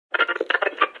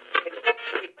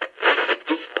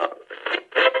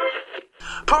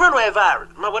Parental advisory.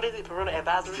 What is it? Parental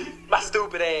advisory? My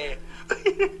stupid ass.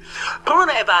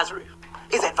 Parental advisory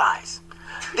is advice.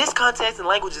 This context and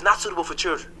language is not suitable for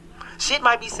children. Shit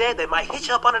might be said that might hit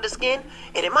you up under the skin,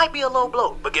 and it might be a low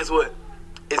blow. But guess what?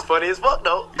 It's funny as fuck,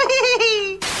 though.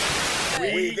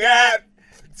 We got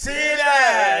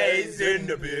titties in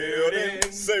the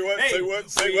building. Say what, hey, say what,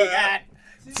 say what. Got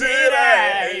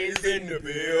titties in the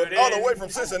building. All the way from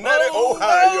Cincinnati,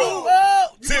 Ohio.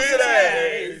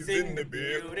 Titties in the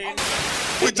building.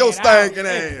 With your stinking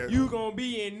ass. You gonna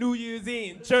be in New Year's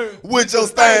in church. With your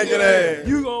stinking ass.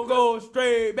 You gonna go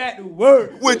straight back to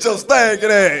work. With your stinking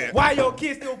ass. Why your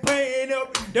kids still playing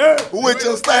up in dirt? With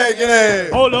your stinking ass.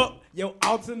 Hold up. Your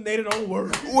alternator don't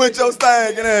work. With your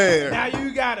stinking ass. Now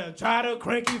you gotta try to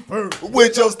crank it first.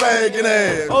 With your stinking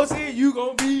ass. Oh, see, you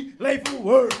gonna be late for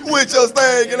work. With your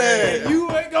stinking ass. And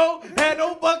you ain't gonna have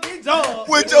no fucking job.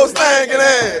 With your stinking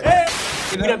ass. Hey.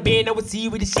 We done been overseas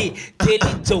with the shit. Tell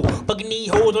it to fucking these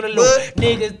hoes on the low.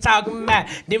 Niggas talking about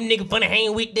them niggas funny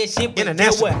hang with that shit. But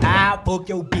guess what? I'll fuck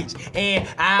your bitch and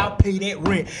I'll pay that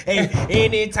rent. Hey,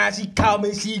 anytime she call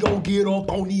me, she gon' get up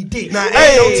on these dicks. Now,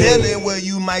 ain't no telling where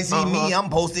you might see me. I'm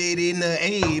posted in the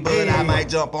A, but I might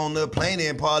jump on the plane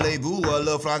and parlez-vous a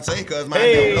little francais, cause my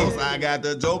name knows I got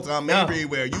the jokes. I'm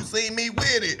everywhere. You see me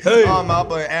with it. I'm up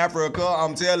in Africa.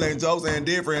 I'm telling jokes in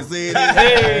different cities.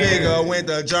 Nigga went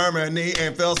to Germany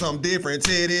and felt some different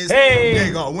titties.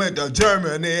 Nigga went to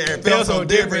Germany and felt some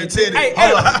different titties.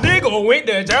 Nigga went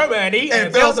to Germany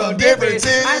and felt some different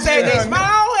titties. I said they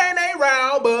small and they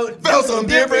round, but felt some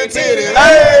different titties.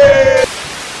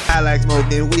 I like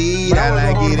smoking weed, I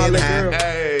like getting high.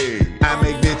 I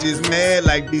make bitches mad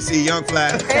like DC Young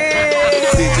Fly.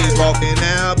 Bitches walking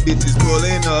out, bitches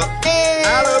pulling up.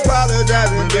 I'll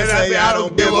apologize and just say I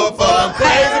don't give a fuck. I'm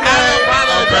crazy man,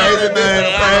 I'm crazy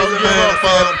man,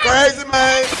 I'm crazy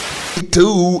man.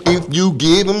 Too, if you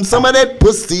give him some of that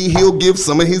pussy, he'll give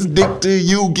some of his dick to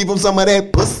you. Give him some of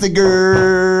that pussy,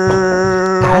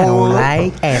 girl. I don't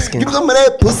like asking. Give him some of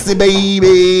that pussy,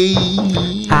 baby.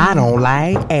 I don't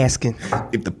like asking.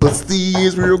 If the pussy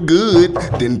is real good,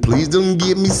 then please don't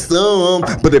give me some.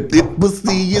 But if the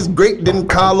pussy is great, then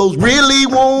Carlos really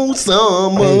wants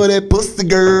some of that pussy,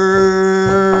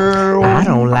 girl. I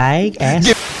don't like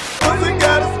asking. Pussy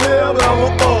got a smell, but I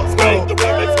won't fuck. Pussy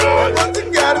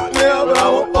got a smell, but I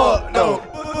won't fuck. No.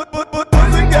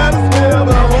 Pussy got a smell,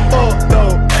 but I won't fuck. No.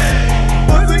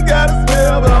 Pussy got a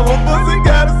smell, but I won't. Pussy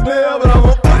got a smell, but I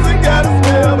won't. Pussy got a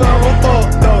smell, but I won't fuck.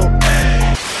 No.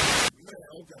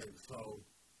 Okay, so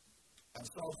I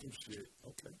saw some shit.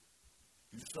 Okay,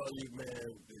 you saw you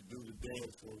man that do the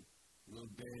dance for little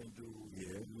Dan dude.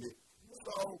 Yeah.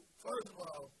 So first of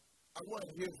all, I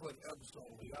wasn't here for the episode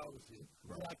when y'all was here,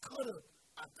 but I could have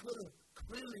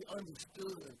clearly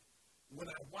understood when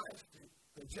I watched it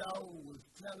that y'all was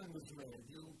telling this man,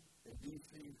 you and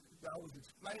DC, y'all was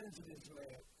explaining to this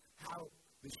man how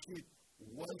the shit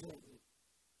wasn't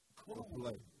cool.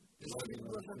 It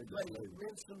wasn't play. He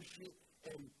read some shit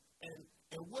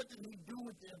and what did he do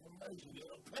with the information?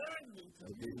 Apparently,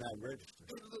 it did not register.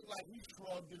 It looked like he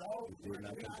shrugged it off. He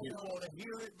didn't want to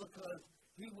hear it because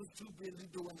he was too busy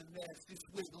doing the nasty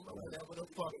swiggle or whatever the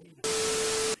fuck he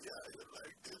did. Yeah,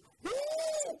 like this.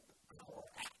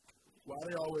 Why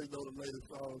they always know the latest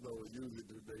songs though and use it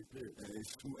to their shit.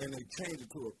 And they change it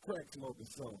to a crack smoking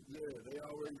song. Yeah, they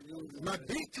always use it. My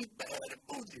beat is bad and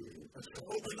bougie.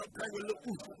 Open up crack with little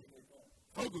bougie.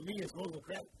 Fuck with me and smoke a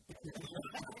crack.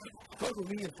 Fuck with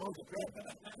me and smoke a crack.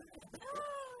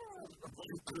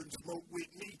 You couldn't smoke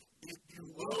with me if you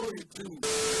wanted to.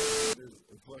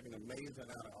 It's fucking amazing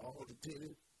out of all the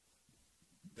titties.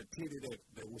 The titty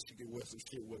that when she get wet some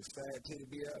shit with a side titty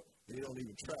be out, they don't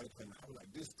even try to come out. I'm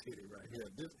like, this titty right here,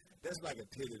 that's like a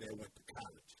titty that went to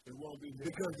college. It won't be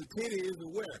because the titty is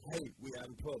aware, hey, we out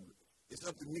in public. It's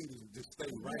up to me to just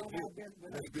stay right here.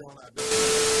 Let's be on our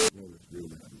best. You know, it's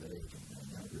really amazing.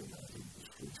 I realized he was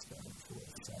freestyling for a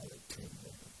solid 10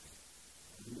 minutes.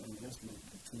 You know, that's not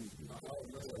continuing.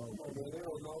 They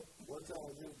don't know. One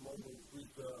time this motherfucker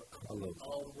freestyle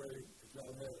all the way to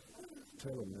John Harris.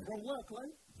 Tell him, man. From what, Clay?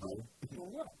 Here. From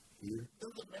what? Here.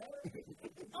 Does it matter?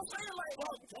 I'm saying like,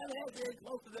 well, John Harris ain't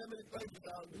close to that many places.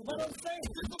 But I'm saying,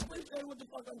 just appreciate what the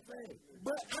fuck I'm saying.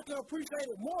 But I can appreciate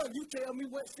it more if you tell me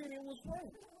what city it was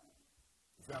from.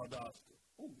 Valdosta.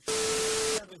 Oh,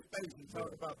 shit. Kevin Spacey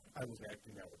talked about, I was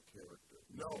acting out a character.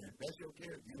 No, that's your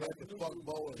character. You like the fuck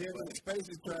boy. Kevin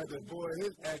Spacey tried to avoid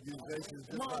his accusations.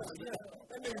 Come on, yeah.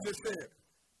 That nigga just said,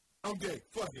 I'm gay.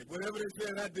 Fuck it. Whatever they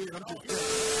said I did, I'm just gay.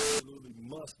 Absolutely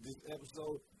must this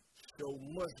episode show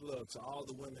much love to all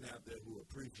the women out there who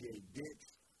appreciate dicks,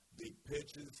 big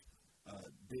pictures,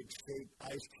 Big Steak,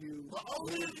 Ice Cube. But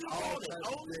only if you want it.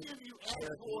 Only if you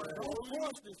ask for it. Don't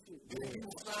force this shit. Yeah. You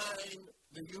sign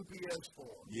the UPS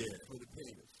form. Yeah. For the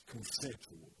penis.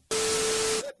 Consensual.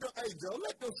 Hey, Joe,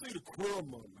 let them see the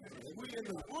crumma, man. We in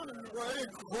the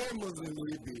crummas in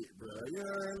this bit, bro. You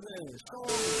know what I'm saying? Show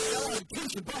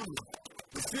them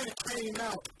the city came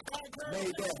out,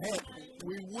 made that happen.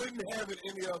 We wouldn't have it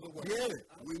any other way. Yeah.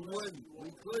 We wouldn't.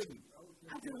 We couldn't.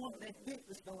 I just want that fit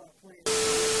to start playing.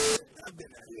 I've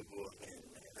been out here for a minute,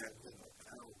 man. I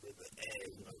don't really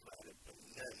ask nobody for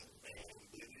nothing, man.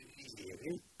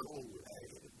 It's cold out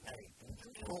here tonight.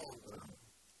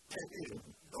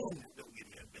 Don't give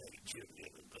me a bag of chips and a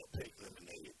pink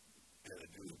lemonade and a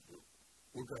juice.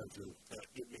 What kind of juice?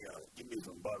 Give me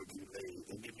some barbecue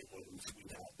legs and give me one of them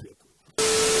sweet hot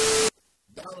pickles.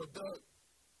 Donald Duck,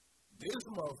 this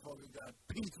motherfucker got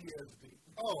PTSD.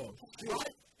 Oh,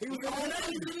 shit. He was in the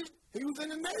Navy. He was in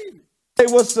the Navy. Hey,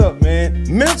 what's up, man?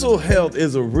 Mental health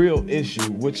is a real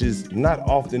issue which is not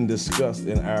often discussed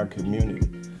in our community.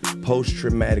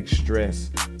 Post-traumatic stress,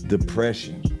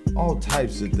 depression, all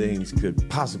types of things could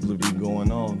possibly be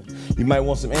going on. You might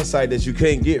want some insight that you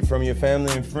can't get from your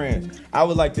family and friends. I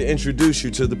would like to introduce you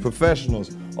to the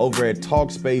professionals over at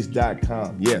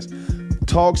Talkspace.com. Yes,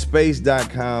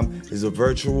 Talkspace.com is a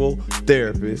virtual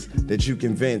therapist that you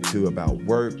can vent to about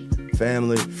work,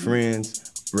 family, friends,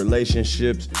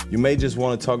 relationships. You may just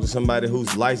want to talk to somebody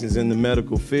who's licensed in the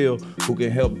medical field who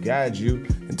can help guide you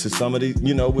into some of these,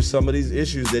 with some of these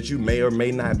issues that you may or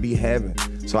may not be having.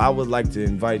 So I would like to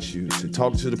invite you to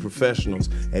talk to the professionals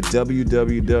at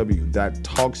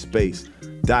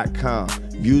www.talkspace.com.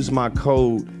 Use my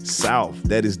code SOUTH.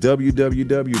 That is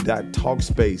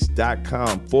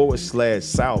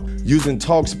www.talkspace.com/South. Using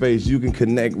Talkspace, you can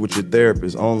connect with your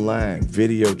therapist online,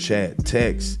 video chat,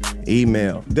 text,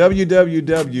 email.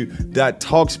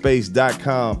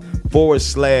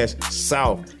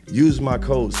 www.talkspace.com/South. Use my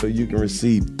code so you can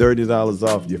receive $30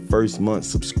 off your first month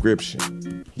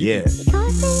subscription. Yeah. Guilty,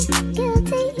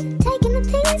 taking the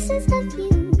pieces of you.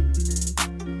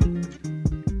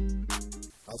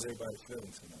 How's everybody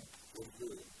feeling tonight? What's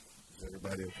good? Is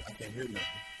everybody okay? I can't hear nothing.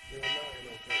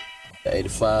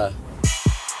 85.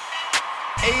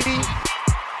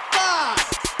 85.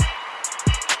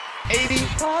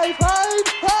 85.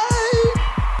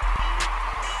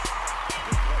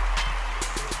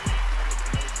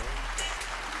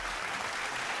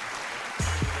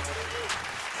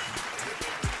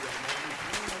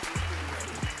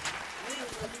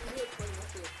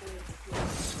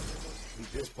 We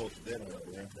just posted that on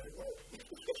the ground.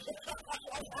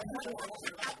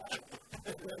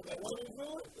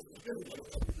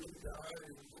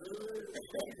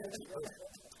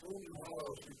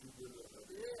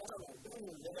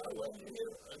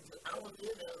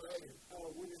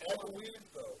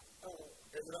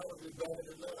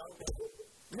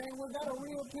 Man, was that a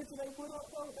real picture they put up,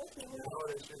 though? That shit real. Oh,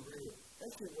 that shit real.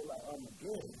 That shit was like, oh my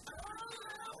goodness.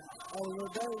 Oh, your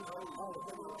day.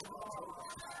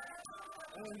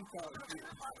 And you call it shit.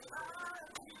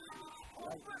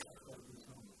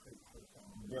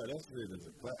 Bro, that shit is a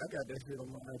class. I got that shit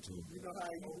on my iTunes. You know how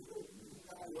you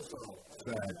What's up?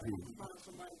 Side P.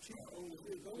 somebody cheat on you,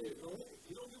 go ahead, bro.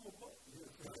 You don't give a fuck.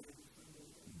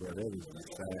 Bro, that was the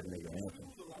side nigga anthem.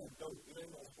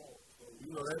 You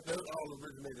know, that all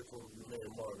originated from the man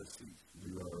Marvin C.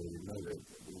 You already know that.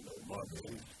 Marvin C.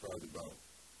 is probably about,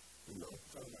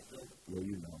 Well,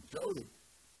 you know. Jody.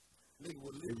 Nigga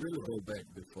would It really go back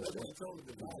before That's that. what he told me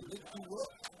to do. Lick you up.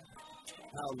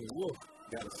 Howlin' Wolf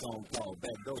got a song called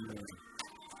Back Door Man.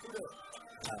 Who that?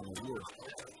 Howlin' Wolf.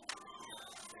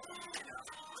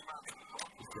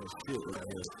 It's that shit right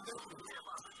here.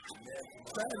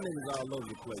 Side niggas all over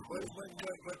the place, bro.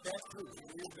 But that's true.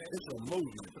 It's a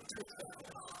movement.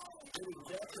 It is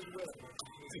exactly what.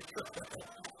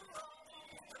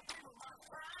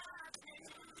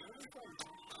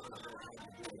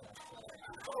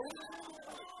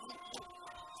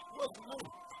 What's new?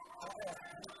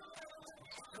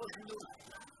 What's new?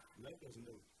 Nothing's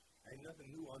new. Ain't nothing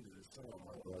new under the sun,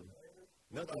 my brother.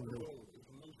 Nothing new.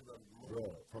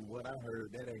 Bro, from what I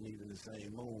heard, that ain't even the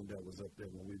same moon that was up there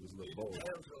when we was little boys.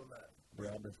 Bro,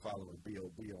 I've been following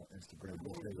B.O.B. on Instagram.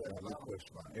 This nigga got me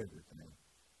question about everything.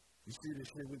 You see this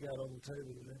shit we got on the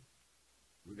table today?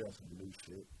 We got some new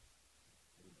shit.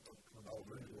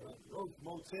 Roach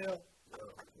Motel.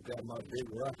 We got my big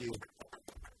Rocky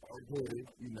hoodie,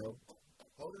 you know.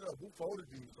 Hold it up. Who folded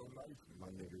these so nicely? My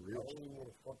nigga Rich.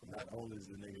 Not only is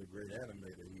the nigga a great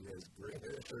animator, he has great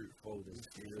shirt folding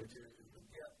skills.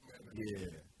 Yeah.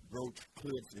 Roach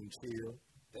clips and chill.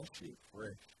 That shit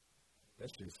fresh.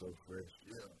 That shit so fresh.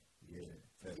 Yeah. Yeah.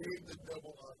 Big the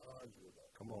double entendre.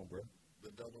 Come on, bro.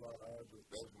 The double entendre.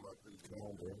 That's my piece. Come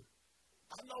on, bro.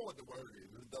 I know what the word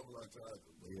is. It's double entendre.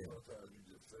 Yeah. Sometimes you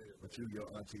just say it. But you, your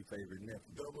auntie favorite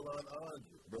nephew. Double entendre.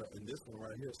 Bro, and this one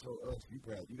right here, so you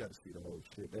got to see the whole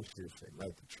shit. That shit shake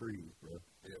like the trees, bro.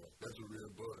 Yeah, that's a real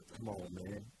bud. Come on,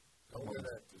 man. Don't wear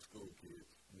that to school,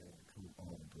 kids. Man, come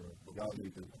on, bro. Y'all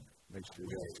need to make sure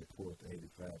y'all support the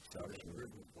 85 South Shore.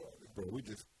 Bro, we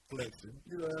just flexing.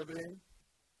 You know what I mean?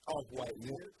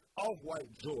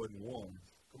 Off-white Jordan 1s.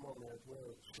 Come on, man.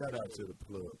 Shout out to the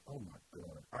plug. Oh, my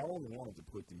God. I only wanted to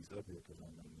put these up here because I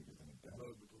know niggas ain't got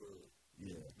it.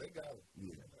 Yeah. They got it.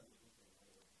 Yeah.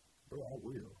 Bro, I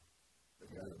will. They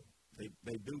got it.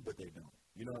 They do, but they don't.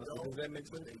 You know what I mean? Does that make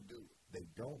sense? They do. They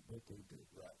don't, but they do.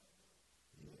 Right.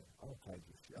 Yeah. All kinds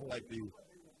of shit. I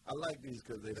like these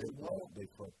because they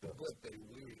fucked up. But they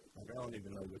will. Like, I don't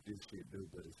even know what this shit do,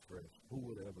 but it's fresh. Who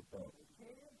would have ever thought?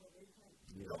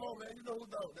 Yeah. Come on, man. You know who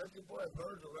though? That's your boy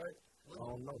Virgil, right? I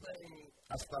don't know.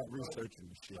 I stopped researching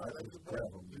the shit. I just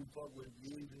grabbed him. You fuck with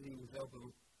Yeezy, he was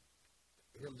helping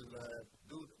him design.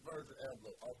 Dude, Virgil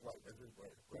Abloh, off-white. That's his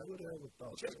brand. Right? Who would have ever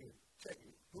thought? Check me.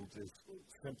 Who just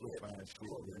simplified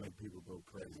shit to make people go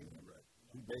crazy. Right.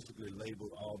 He basically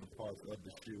labeled all the parts of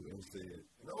the shoe and said,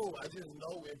 no, I just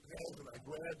know in passing, I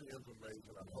grab the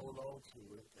information, I hold on to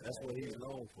it. That's what he's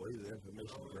known for. He's an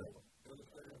information grabber.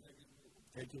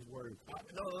 Take his word for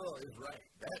it. No, it's right.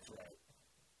 That's right.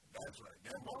 That's right.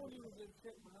 That's all you just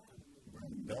check behind you.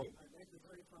 No.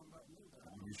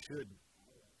 You shouldn't.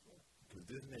 Because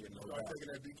this nigga knows. You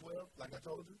taking that B12 like I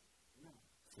told you? No.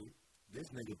 See? This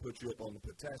nigga put you up on the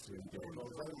potassium game.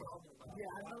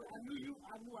 Yeah, I knew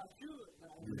I should.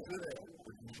 You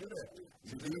should have.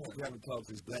 See, these are the kind of talks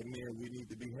as black men we need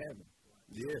to be having.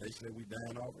 Yeah, they said we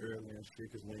dying off early and shit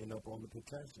because we ain't up on the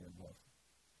potassium.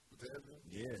 Potassium?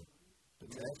 Yeah.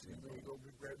 Potassium. Go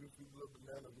grab your few little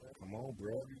bananas, man. Come on,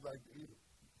 bro. You like to eat it.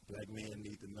 Black men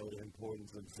need to know the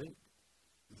importance of zinc.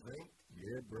 Zinc?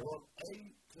 Yeah, bro. From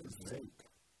A to zinc.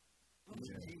 You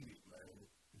need it, man.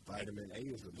 Vitamin A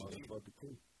is a motherfucker,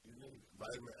 too. You need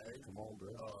vitamin A. Come on, bro.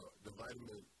 The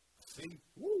vitamin C.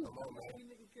 Woo. Come on, man.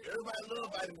 Everybody love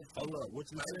vitamin C. Hold up.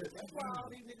 What you said? That's why all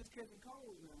these niggas catching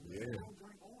cold now. Yeah. They don't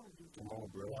drink orange juice. Come on,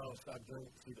 bro. Stop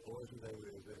drinking. See the orange juice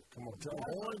everywhere. Come on. Tell me.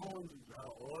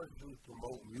 Orange juice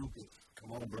promote mucus.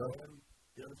 Come on, bro.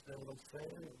 You understand what I'm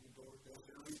saying?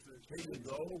 Here you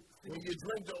go. When you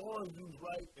drink the orange juice,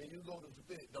 right, and you go to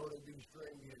spit, don't it be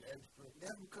stringy and extra?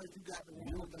 That's because you got the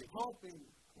mucus pumping.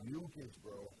 Mucus,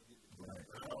 bro. Right.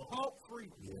 Pump free.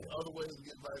 Yeah. Other ways to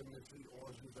get vitamin C,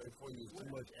 orange juice ain't for you. It's too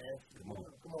much acid.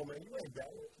 Come on, man. You ain't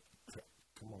got it.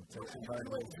 Come on, take some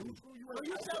vitamin C.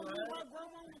 You telling me my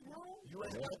grandma was wrong? You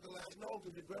ain't got the last no,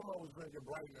 because your grandma was drinking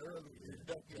bright and early.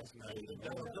 That's not even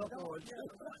Donald Duck orange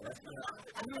juice.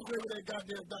 You was drinking that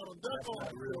goddamn Donald Duck orange.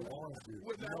 That's not real orange juice.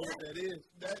 You know what that is?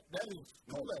 That is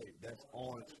Kool-Aid. That's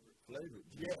orange flavored.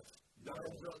 Yes.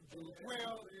 Donald Duck juice.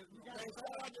 Well,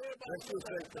 that should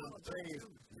say contains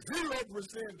 0%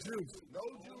 juice. No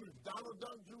juice. Donald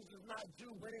Duck juice is not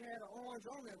juice. But it had an orange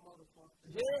on that motherfucker.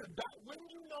 Yeah. When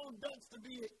you know ducks to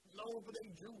be known for their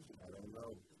juice? I don't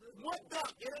know. What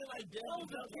duck? It ain't like Davy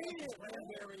Duck.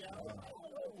 Cranberry out.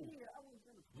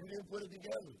 You didn't put it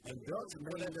together. And ducks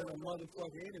made it a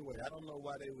motherfucker anyway. I don't know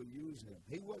why they would use him.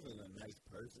 He wasn't a nice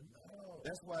person. No.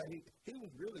 That's why he was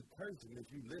really cursing if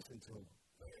you listen to him.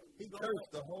 He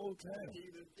cursed the whole time.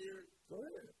 Go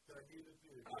ahead.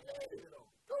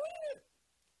 Go ahead.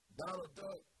 Donald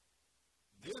Duck,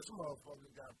 this motherfucker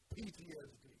got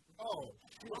PTSD. Oh,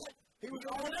 what? He was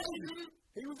in the Navy.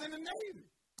 He was in the Navy.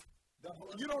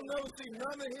 You don't never see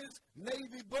none of his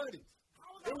Navy buddies.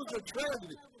 It was a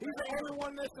tragedy. He's the only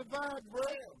one that survived, bro.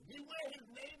 He wear his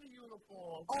Navy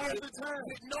uniform all the time.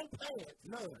 With no pants.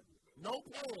 None. No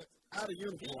pants. Out of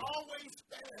uniform. He always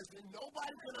stands, and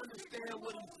nobody can understand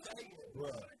what he's saying.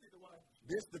 Bro,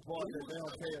 this the part that they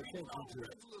don't pay attention to.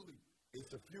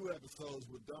 It's a few episodes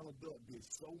where Donald Duck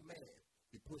gets so mad,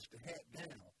 he pushed the hat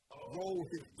down, rolled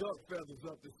his duck feathers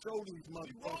up to show these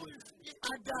motherfuckers,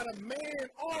 I got a man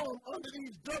arm under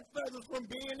these duck feathers from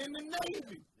being in the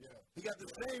Navy. Yeah. He got the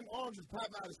same arms as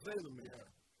Popeye the Sailor Man.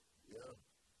 Yeah.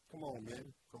 Come on,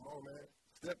 man. Come on, man.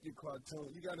 Step your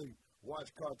cartoon. You got to watch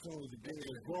cartoons again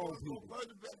as grown people.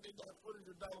 They got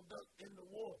footage of Donald Duck in the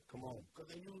war. Come on.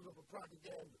 Because they used it for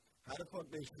propaganda. How the fuck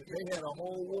they had a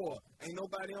whole war. Ain't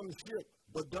nobody on the ship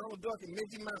but Donald Duck and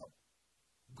Mickey Mouse.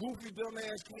 Goofy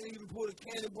dumbass can't even put a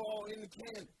cannonball in the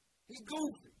cannon. He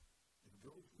goofy.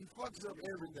 He fucks up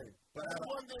everything. But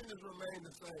one thing that's remained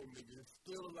the same, nigga. There's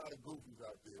still a lot of goofies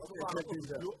out there.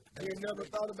 You ain't never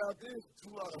thought about this?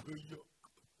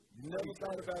 You never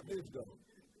thought about this, though.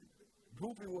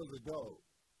 Goofy was a dog.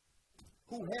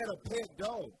 who had a pet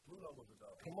dog.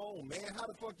 Come on, man. How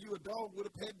the fuck you a dog with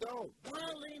a pet dog?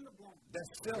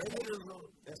 That's self-hate.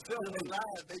 That's self-hate.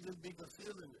 They just be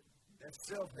concealing it. That's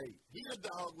self-hate. He a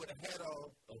dog with a hat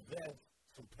on, a vest,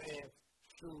 some pants,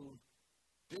 shoes.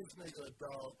 This nigga a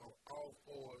dog on all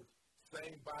fours,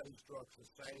 same body structure,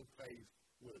 same face,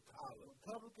 with a collar.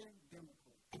 Republican,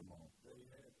 Democrat. Come on.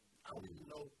 I don't even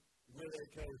know where that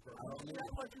came from.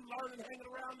 That's what you learning hanging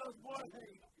around us, boys.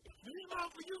 You know,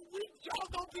 for you, y'all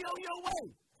gonna be on your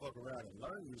way. Fuck around and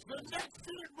learn this. The next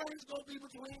Senate race gonna be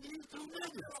between these two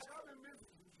niggas.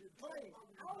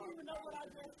 I don't even know what I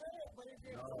just said, but it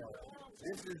did.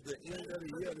 This is the end of the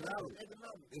year now.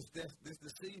 This the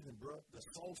season, bro. The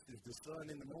solstice, the sun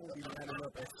and the moon be lining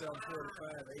up at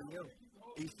 7:45 a.m.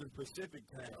 Eastern Pacific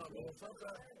time.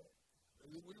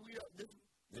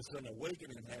 There's an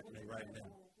awakening happening right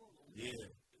now. Yeah.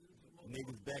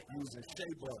 Niggas back using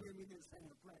shea butter.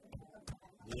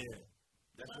 Yeah.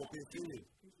 That's what this is.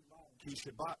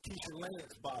 Keisha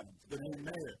Lance Bottoms, the new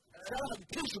mayor. Shout out to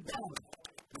Keisha Bottoms.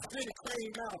 The city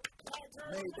came out,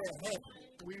 made that happen.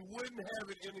 We wouldn't have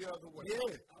it any other way.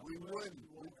 Yeah, we wouldn't.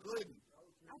 We couldn't.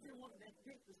 I just wanted that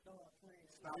pick to start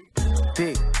playing.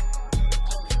 Dick.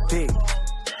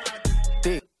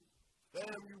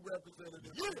 Damn, you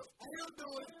representative. Yeah, how you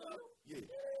doing? Yeah.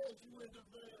 Yes, you in the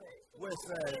bed. West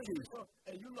Side Keisha.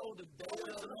 And you know the day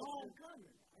of the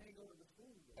homecoming. I ain't go to the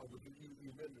school. Oh, but you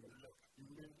been to the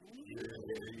Yeah.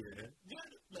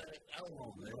 I don't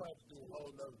know, man. You have to do a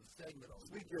whole other segment on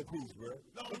Speak your piece, bro.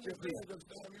 No, Speak your piece.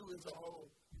 FAMU is a whole,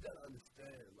 you gotta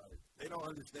understand, like, they don't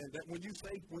understand that. When you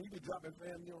be dropping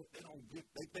FAMU,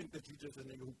 they think that you just a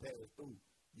nigga who passed through.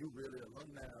 You really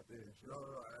alumni out there. No,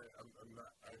 I'm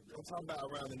not. I'm talking about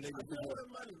around the niggas who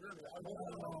want money, really. I'm not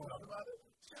talking about it.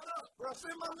 Shut up, bro.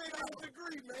 Send my nigga a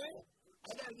degree, man. I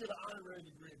gotta get an honorary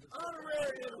degree.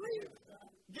 Honorary degree.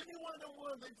 Give me one of them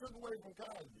ones they took away from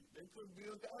Cosby. They took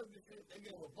Bill Cosby shit. They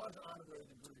gave him a bunch of honorary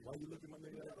degrees. Why you looking at my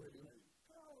nigga like that?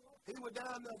 He was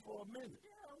down there for a minute.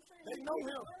 They know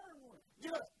him.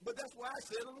 Yeah, but that's why I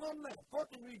said alumni.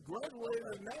 Fucking we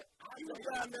graduated in that. He was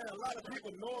down there. A lot of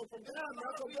people know him from down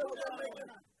there. So guess what they make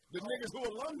him? The niggas who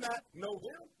alumni know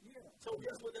him. Yeah. So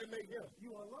guess what they make him?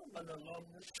 You alumni. An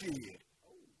alumnus. Shit.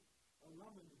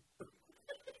 Alumni.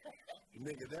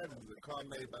 Nigga, that is a car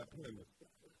made by Plymouth.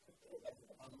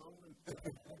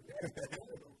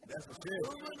 That's a shit.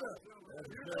 That's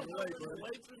a Chevrolet, bro.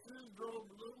 Waitresses drove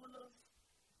Lumina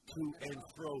to and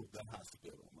fro the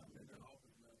hospital, my nigga.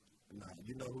 Nah,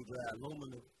 you know who drive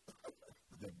Lumina?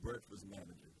 The breakfast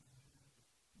manager.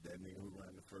 That nigga who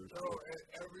ran the first. So, and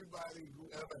everybody who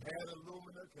ever had a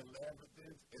Lumina can laugh at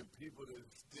this, and people that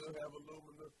still have a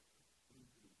Lumina,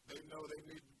 they know they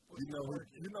need to put you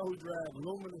know who drives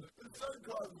Lumina? Certain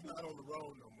cars is not on the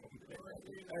road no more.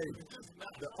 Hey,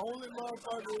 the only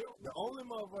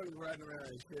motherfuckers riding around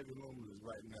in Chevy Luminas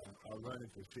right now are running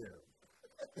for sheriff.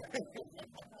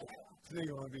 This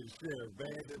nigga wanna be the sheriff,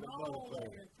 banned in the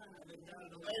motherfucker.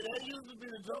 Hey, that used to be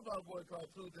the Jump Out Boy car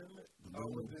too, didn't it?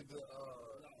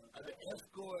 The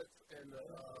Escorts and the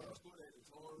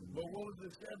but what was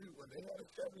the Chevy one? They had a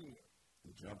Chevy one.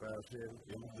 The Jump Out Chevy,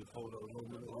 it was the photo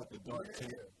with the dark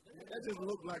tint. That just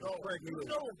looked like a pregnant. You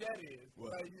know what that is? What?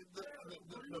 Like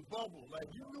the bubble. Like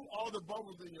you knew all the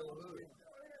bubbles in your hood.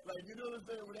 Like you know what I'm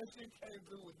saying? When that shit came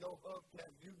through with no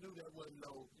hubcap, you knew that wasn't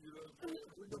no. You know what I'm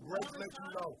saying? The brakes let you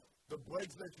know. The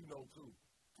brakes let you know too.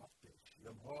 Fuck that shit.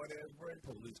 Them hard ass brakes.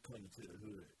 Police coming to the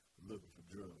hood looking for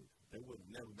drugs. They would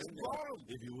have never been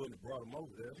there if you wouldn't have brought them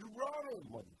over there. You brought them,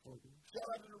 motherfucker. Shout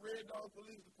out to the Red Dog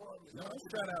Police Department. No,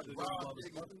 shout out to them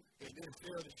motherfuckers. And then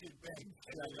sell the shit back.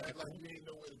 Act like you ain't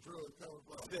know where the drugs coming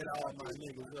from. Set all my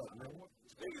niggas up, man.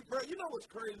 Niggas, bro, you know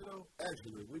what's crazy though?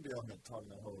 Actually, we be out here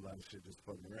talking a whole lot of shit just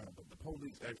fucking around. But the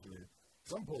police actually,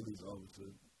 some police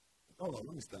officers, hold on,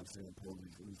 let me stop saying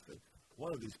police. Let me say,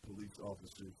 one of these police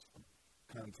officers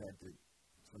contacted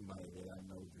somebody that I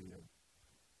know via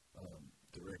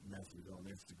direct message on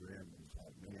Instagram and was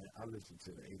like, man, I listen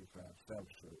to the 85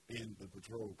 South Show in the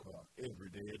patrol car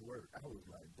every day at work. I was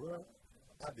like, bro,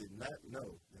 I did not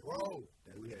know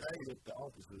that we had to the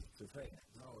officers to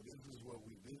fans. No, this is what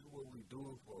we do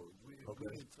it for. We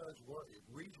can touch one,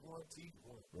 reach one, teach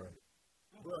one. Right.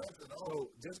 But, so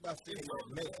just by saying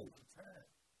that message,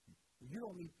 you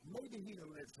don't need, maybe he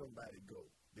done let somebody go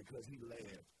because he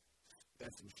laughed.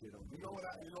 That's some shit on me. You know what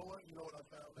I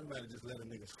found? I might have just let a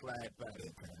nigga slide by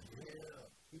that time. Yeah.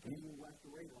 He couldn't even watch the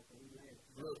radar because he laughed.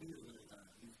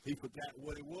 He forgot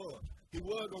what it was. He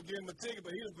was going to give him a ticket,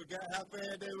 but he done forgot how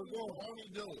fast they were going. Won't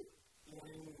he do it?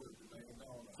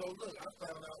 So look, I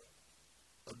found out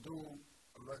a dude,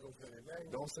 a I'm not going to say their name.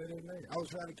 Don't say their name. I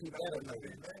was trying to keep that in their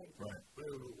name. Right. But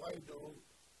it was a white dude.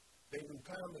 They do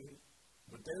comedy,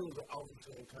 but they was an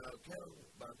officer in Cobb County.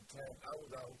 By the time I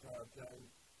was out in Cobb County,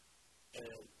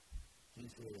 and he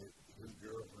said his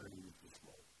girlfriend used to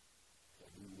smoke. So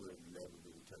he would never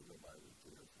do take nobody to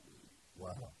jail for weed.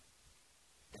 Wow.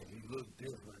 And he looked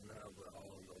different now, but I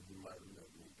don't know. He might have let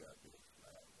me got this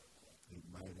slide. He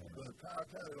might have. But Cobb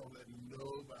County don't let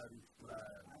nobody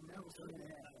slide. I never seen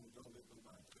that. Don't let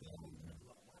nobody slide.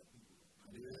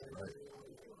 Yeah. Right.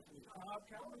 Cobb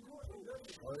County,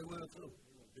 oh, they will too.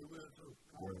 They will too.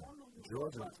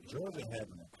 Georgia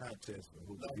having a contest for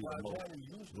who can be the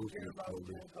most ruthless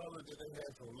police. That they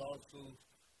had some lawsuits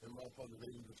and motherfuckers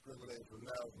they used discrimination.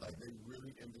 Now it's like they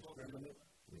really indiscriminate.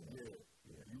 Yeah.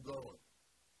 You going.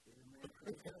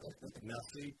 Now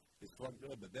see, it's fucked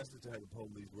up, but that's the type of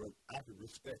police work I can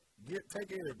respect.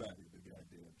 Take everybody to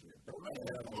goddamn jail.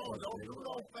 Don't do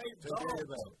no fake Take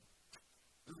everybody.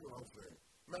 This is what I'm saying.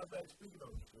 Matter of fact, speaking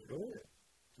of this, go ahead.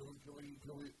 Can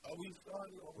we, are we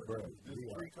starting over? Bro, this is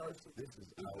precursor. This is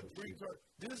our precursor.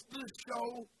 This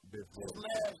show, this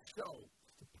last show.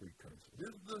 The precursor.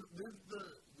 This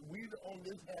we on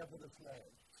this half of the flag.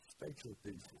 State your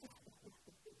thesis.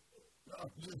 No,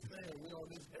 I'm just saying, we on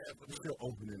this half of the still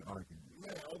opening argument.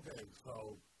 Man, okay,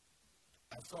 so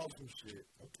I saw some shit.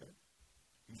 Okay.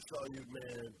 You saw your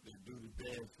man that do the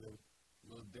dancing,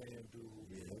 little damn dude.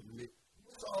 Yeah.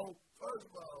 So, first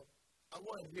of all, I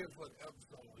wasn't here for the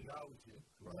episode when y'all was here.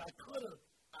 But I could have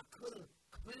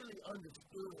clearly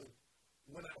understood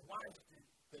when I watched it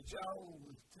that y'all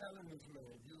was telling this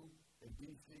man, you and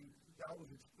DC, y'all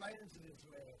was explaining to this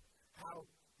man how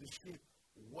the shit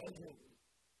wasn't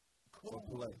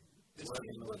cool. The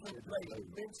shit wasn't play. It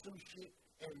meant some shit.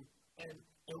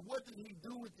 And what did he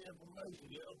do with the information?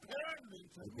 Apparently,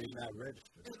 to me, did not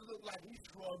register. It looked like he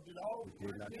shrugged it off.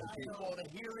 I didn't want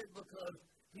to hear it because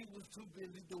he was too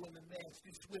busy doing the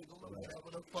nasty swiggle or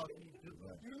whatever the fuck he do.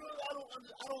 Right. You know, I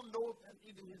don't know if that's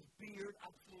either his beard.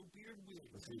 I've seen beard wigs.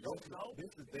 See,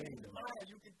 this is the thing.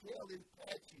 You can tell it's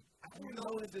patchy. I didn't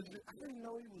know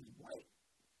he was white.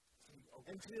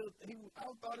 Until I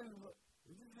thought he was.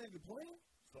 Is this nigga playing?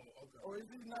 So, okay. Or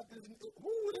is he not this?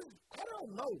 Who is? I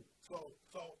don't know. So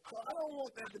I don't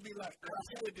want that to be like, I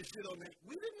put this shit on that.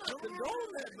 We did not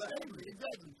condone that behavior.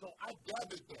 Exactly. So I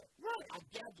gathered that. Right. I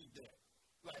gathered that.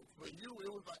 Like, for you, it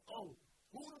was like, oh,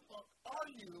 who the fuck are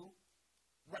you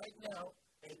right now?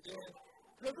 And then,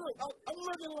 because look, I'm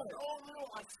looking like, oh, no,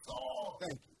 I saw.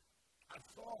 Thank you. I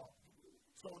saw.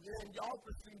 So then y'all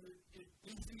proceeded,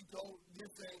 DC told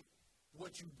this ain't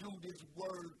what you do, this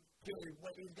word, Terry,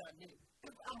 what he's got me.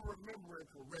 If I'm remembering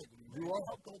correctly,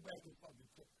 I'll go back and fucking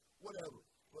check, whatever.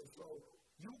 But so,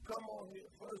 you come on here,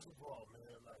 first of all,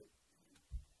 man, like,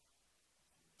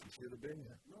 you should have been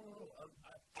here. No,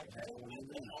 I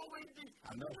always did.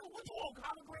 I know. What you want,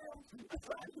 holograms? I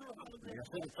tried to do a hologram.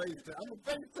 I'm a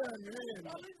FaceTime you in.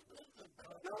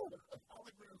 No.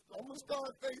 I'm going to start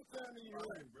FaceTiming you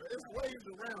in, bro. There's ways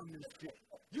around this shit.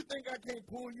 You think I can't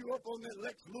pull you up on that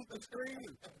Lex Luthor screen?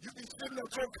 You be sitting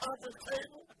at your conference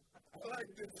table? I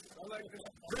like this.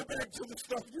 Go back to the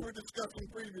stuff you were discussing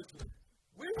previously.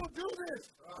 We will do this.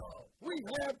 We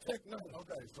have technology.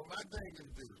 Okay, so my thing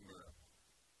is this, man.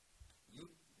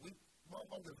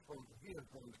 Motherfuckers from here,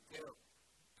 from the camp,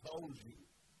 told you.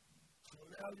 So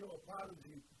now your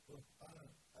apology was,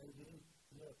 I didn't.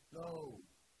 No.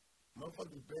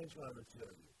 Motherfuckers been trying to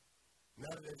tell you.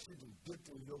 Now that shit is dipped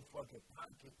in your fucking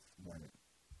pockets. Right.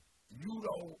 You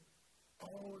don't,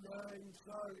 oh, no, I'm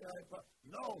sorry.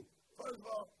 No. First of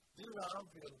all, this is how I'm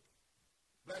feeling.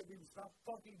 Black people, stop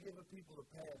fucking giving people a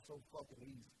pass so fucking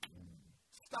easy.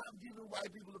 Stop giving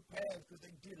white people a pass because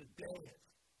they did a dance.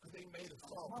 Because they made a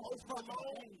song.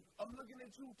 I'm looking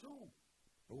at you, too.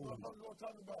 I'm going to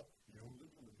talk about, you don't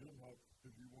listen to hip hop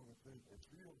if you want to think or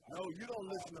feel. No, you don't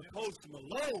listen to Post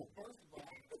Malone. First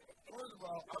of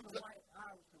all, I'm like,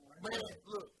 man,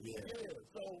 look. Yeah.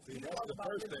 So, see, that's the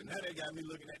first thing. Now they got me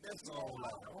looking at that song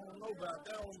like, I don't know about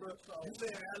that one, bro. You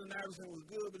saying Allen Iverson was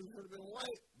good, but he should have been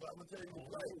white. But I'm going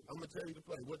to tell you the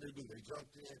play. What they do, they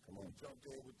jumped in. Come on, jumped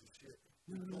in with the shit.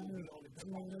 You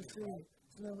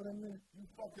know what I mean? You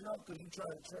fucking up because you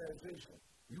trying to transition.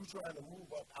 You trying to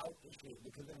move up out the shit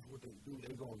because that's what they do.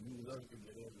 They going to use us to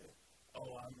get in there.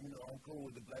 Oh, I'm cool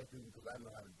with the black people because I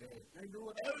know how to dance. They do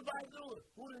it. Everybody do it.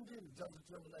 Who didn't do it? Justin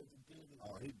Timberlake did it.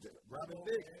 Oh, he did. Robin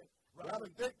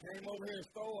Thicke came over here and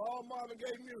stole all Marvin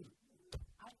Gaye music.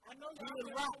 I know you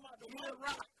didn't rock.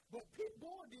 But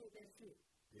Pitbull did that shit.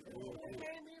 Pitbull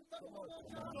came in fucking with us.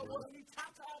 I don't know what he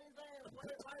top-tied his ass.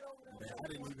 Went right over there. Man,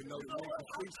 I didn't even know the nigga was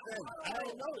free standing. I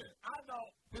didn't know that. I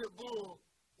know Pitbull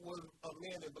was a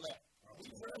man in black. I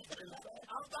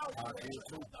thought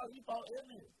he fought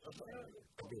aliens.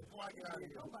 Before I get out of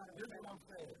here,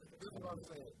 this is what I'm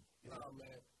saying. Nah,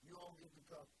 man, you don't get to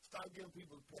come. Stop giving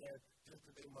people a pass just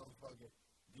because they motherfucking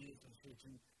did some shit.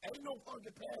 Ain't no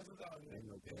fucking passes out here.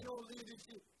 If you don't leave this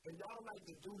shit, and y'all like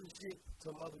to do this shit to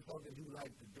motherfuckers who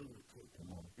like to do it too.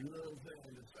 You know what I'm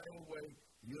saying? In the same way,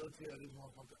 you'll tell this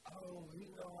motherfucker, oh, you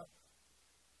know what?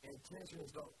 Intentions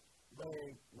don't,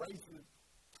 man, racist.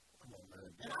 Come on, man.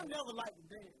 And I never liked the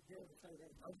dance.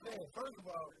 I'm saying, first of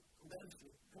all, that's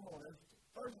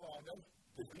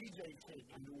the DJ shit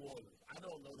in New Orleans. I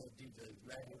don't know that DJ's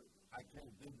name. I can't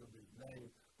think of his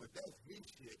name. But that's his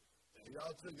shit. And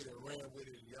y'all took it and ran with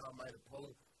it, and y'all might have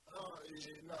posted.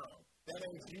 No, that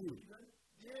ain't you.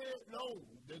 Yeah, no.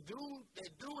 The dude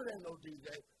ain't no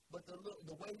DJ. But the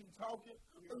way he talking,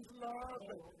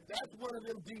 that's one of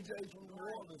them DJs from New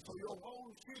Orleans. So your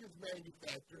whole shit is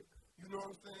manufactured. You know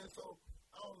what I'm saying? So,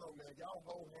 I don't know, man. Y'all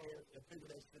hold hands and figure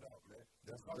that shit out, man.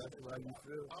 That's how you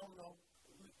feel? I don't know.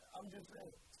 I'm just saying,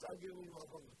 start giving these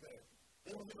motherfuckers pass.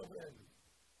 They don't get no passes.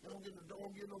 Don't get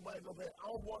nobody no pass.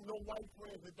 I don't want no white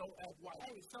friends that don't act white.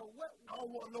 Hey, so what? I don't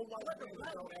want no white friends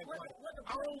that don't act white.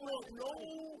 I don't want no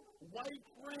white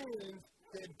friends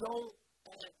that don't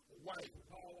act white.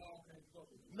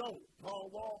 No,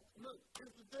 Paul Wall. Look,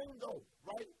 here's the thing, though,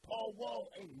 right? Paul Wall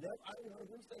ain't never. I ain't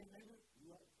heard him say nigga.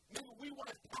 Nigga, we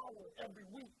watch Power every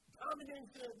week. Tommy ain't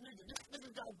said nigga. This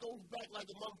nigga guy goes back like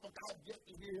a motherfucker. I've yet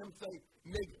to hear him say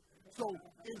nigga. So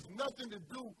it's nothing to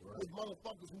do with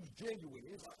motherfuckers who's genuine.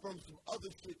 It's from some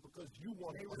other shit because you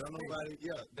want to.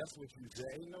 That's what you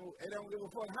say. It don't give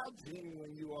a fuck how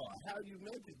genuine you are. How you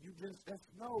make it. You just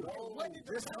no.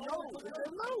 Just no.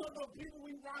 The people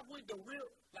we rock with, the real,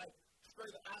 like,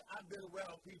 straight up, I've been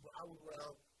around people. I was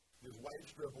around this white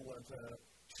stripper one time.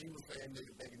 She was saying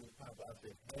nigga making this pop. I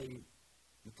said, hey,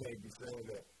 you can't be saying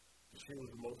that. She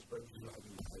was the most person I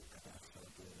was like,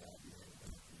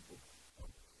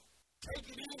 take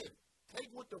it in.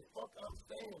 Take what the fuck I'm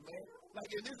saying, man.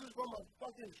 Like, and this is from a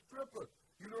fucking stripper.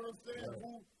 You know what I'm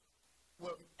saying?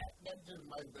 Well, that just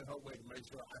might have been her way to make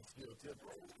sure I still tip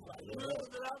her. Like, you know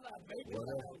what I'm not making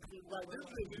like, this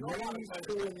is means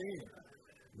to an end.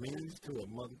 Means to a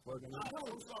motherfucking end.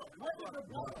 What did the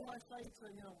boy say to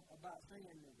him about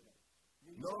saying nigga?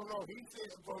 No. He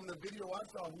said from the video I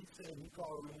saw, he said he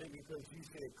called him a nigga because he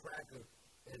said cracker.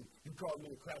 And you called me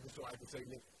a cracker so I could say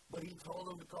nigga. But he told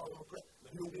him to call him a cracker.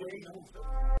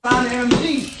 On the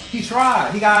MG, he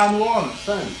tried. He got out of New Orleans,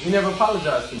 son. He never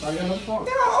apologized to me. I got no fault.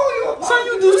 Son,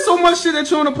 you do so much shit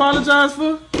that you don't apologize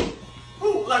for?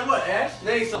 Who? Like what, Ash?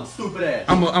 Name some stupid ass.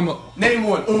 I'm a name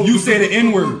one. You say the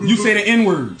N-word. You say the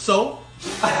N-word. So?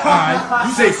 Alright.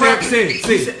 You say cracker. Say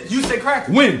it. You say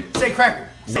cracker. When? Say cracker.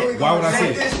 Why would I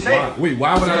say it? Wait,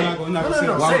 why would I?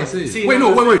 No. Why would I say it? Wait,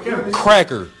 no, wait.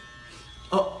 Cracker.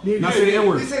 Now say the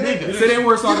N-word. Say the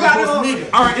N-word so I can post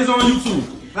it. Alright, it's on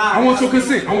YouTube. I want your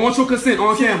consent. I want your consent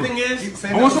on camera. The thing is,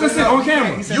 I want your consent on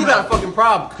camera. You got a fucking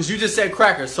problem because you just said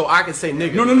cracker, so I can say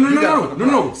nigga.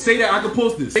 No. Say that I can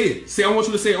post this. Say it. Say I want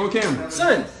you to say it on camera.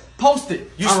 Son, post it.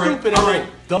 You stupid. Alright.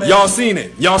 Y'all seen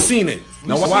it.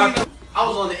 Now why? I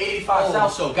was on the 85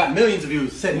 South show. Got millions of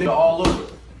views. Said nigga all over.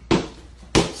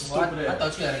 I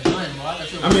thought you had a gun, bro.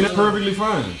 I mean, that's perfectly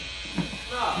fine.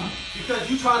 Nah, because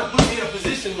you trying to put me in a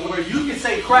position where you can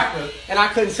say cracker and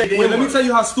I couldn't say the Wait, let me tell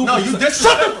you how stupid. No, you just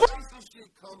shut the fuck. Racist shit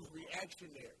comes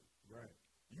reactionary. Right.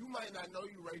 You might not know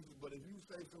you racist, but if you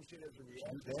say some shit as a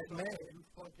reaction, that man, you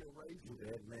fucking racist.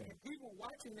 That man. People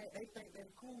watching that, they think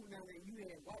that's cool now that you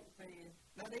had white fans.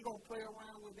 Now they gonna play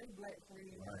around with their black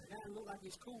friends. Right. Now it look like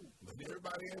it's cool. But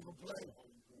everybody ever play.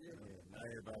 Not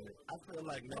everybody. I feel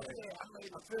like now.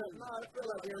 I feel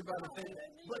like everybody thinks,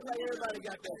 but like everybody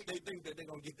got that. They think that they're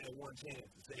gonna get that one chance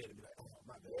to say it and be like, oh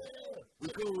my God, we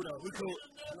cool though, we cool.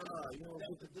 Nah, you don't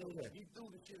get to do that. He threw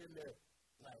the shit in there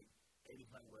like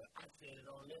 85. Well, I said it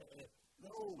on there. And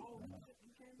no,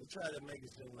 they try to make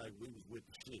it seem like we was with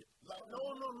the shit. Like no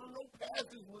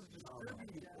passes was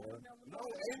distributed. No,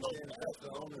 ain't no. That's the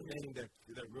only thing that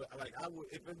like I would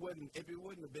if it wouldn't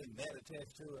have been that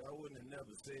attached to it, I wouldn't have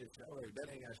never said sorry. That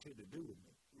ain't got shit to do with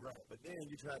me. Right. But then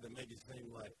you tried to make it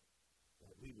seem like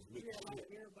we was with the shit.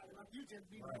 Everybody, like you just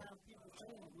be around people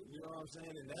saying. You know what I'm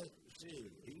saying? And that's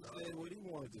shit. He said what he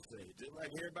wanted to say. Just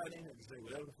like everybody had to say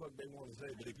whatever the fuck they want to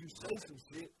say. But if you say some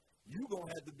shit, you gonna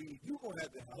have to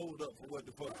hold up for what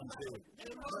the fuck you said.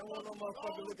 I don't want no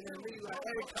motherfucker looking at me like,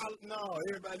 hey, no,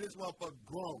 everybody, this motherfucker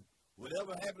grown.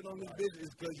 Whatever happened on this bitch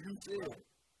is because you said it.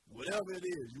 Whatever it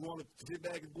is, you want to sit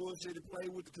back and bullshit and play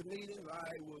with the comedians? All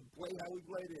right, we'll play how we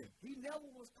play then. He never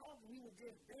was talking. He was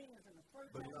just dancing the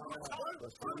first But time. no, I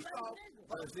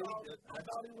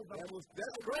thought he was.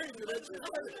 That's crazy. That's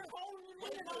crazy.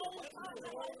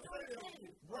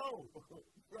 Bro.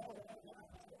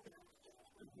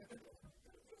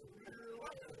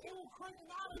 It was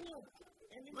cranking out of him.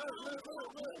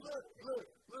 Look.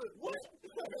 What?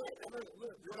 Look.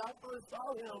 When I first saw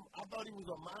him, I thought he was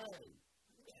a mime.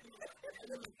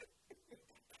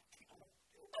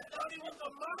 I thought he was a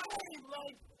mime.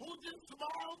 Like, who just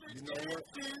smiled and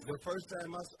dances? The first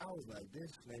time I was like,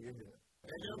 this nigga here.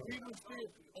 And then people still,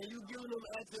 and you giving them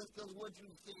access because what you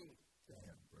see.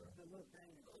 Damn, bro.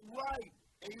 Right.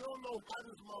 And you don't know how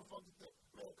this motherfucker think.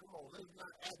 Man, come on, let's not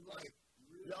act like,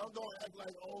 y'all don't act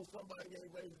like, oh, somebody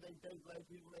ain't raised they think like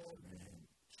people, man.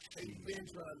 They've been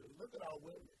trying to, look at our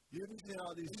women. You ever seen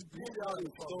all these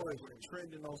stories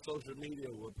trending on social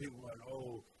media where people like,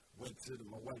 oh, went to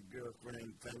my white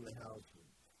girlfriend family house.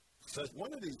 Such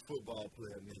one of these football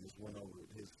player niggas went over to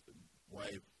his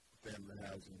wife family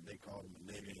house and they called him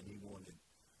a nigga and he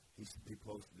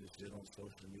posted this shit on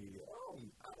social media.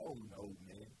 I don't know,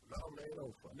 man. No, man,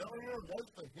 no fun. No, that's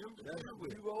for him to do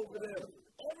with. You over there.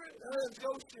 That's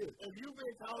your shit. If you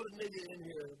been called a nigga in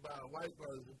here by a white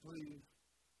person, please.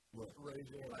 What? Raise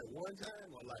your hand like one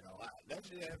time or like a lot? That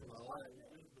shit happened a lot.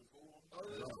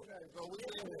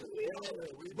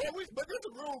 But there's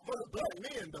a room for the black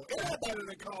men, though. Everybody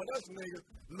that called us niggas,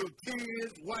 little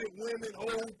kids, white women,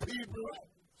 old people.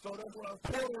 So that's why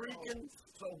Puerto Rican.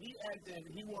 So he acted,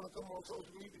 he want to come on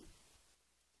social media.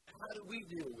 How do we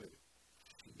deal with it?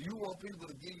 You want people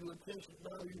to give you attention?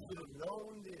 No, you should have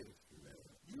known this.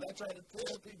 You not trying to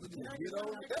tell people to get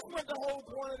over it. That's what the whole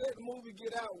point of that movie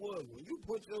Get Out was. When you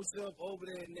put yourself over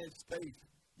there in that space,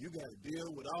 you got to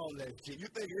deal with all that shit. You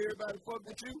think everybody fuck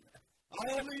with you?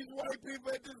 All these white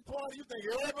people at this party, you think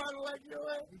everybody like your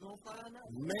ass? You gonna find out.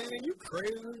 Man, you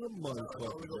crazy as a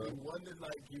motherfucker, bro. There's one that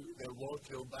like you that wants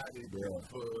your body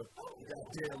for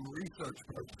goddamn research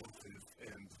purposes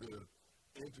and to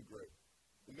integrate.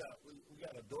 We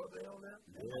got a doorbell now?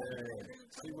 Yeah.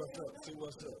 See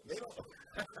what's up. They don't.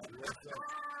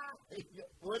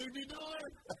 What is he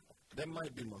doing? That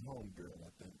might be my homegirl,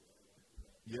 I think.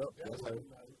 Yep, that's her.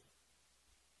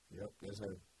 Yep, that's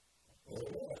her. I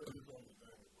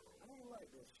don't like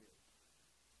that shit.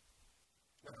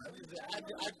 I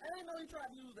didn't know he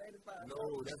tried to use the 85.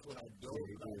 No, that's what I don't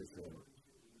like.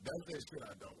 That's that shit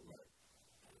I don't like.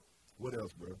 What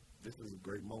else, bro? This is a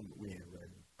great moment we in right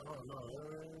now. I don't know.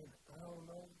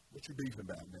 What you beefing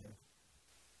about, man?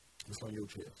 What's on your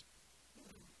chest?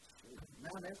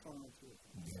 Now that's on my chest.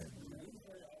 Yeah.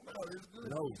 No, it's good.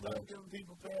 No, stop giving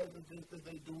people passes just because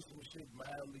they do some shit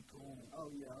mildly cool.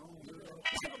 Oh, yeah.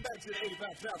 Welcome back to the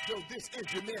 85 South Show. This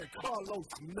is your man, Carlos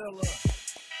Miller.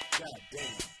 God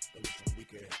damn. That was some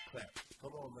weak ass claps.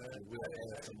 Come on, man. We'll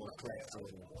add some more claps on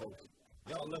the post.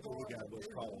 Y'all love what we got what's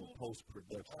called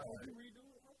post-production.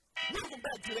 Welcome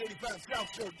back to the 85 South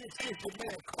Show. This is your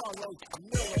man, Carlos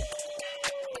Miller.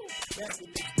 Back in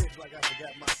this bitch like I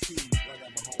forgot my keys. I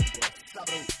got my homeboy.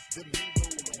 Sabo, Domingo,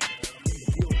 man.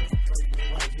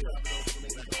 Right here.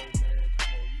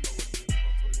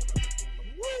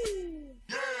 Woo!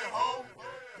 Yeah, ho!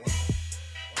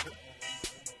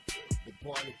 The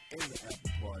party and the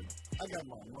after party. I got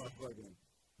my motherfucking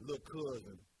little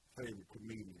cousin, favorite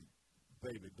comedian.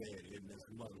 Baby daddy in this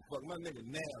motherfucker. My nigga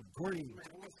Navv, Greene.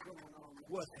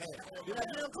 What's happening? Did I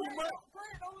get him too much?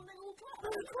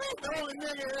 The only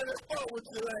nigga here that fuck with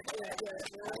you like that.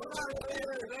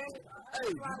 Hey,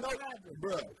 you know,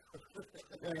 bro.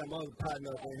 I got my other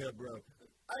partner up in here, bro.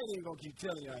 I ain't even gonna keep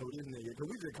telling y'all who this nigga is, because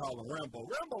we just call him Rambo.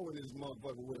 Rambo with this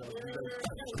motherfucker with us.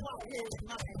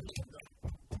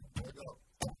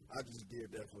 I just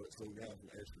did that so we got some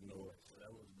extra noise.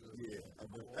 That was good. Yeah.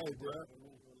 Hey, bro.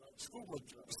 Scoop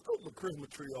my Christmas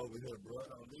tree over here, bro.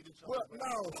 What?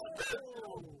 No.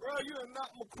 Bro, you done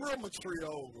knocked my Christmas tree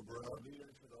over, bro.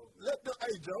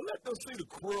 Hey, Joe, let them see the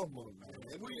Christmas,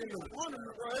 man. We in the running,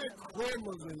 bro. There's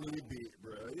Christmas in this bitch,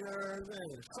 bro. You know what I'm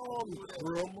saying? Show them the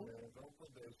Christmas.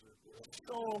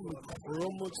 Show them the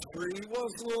Christmas tree.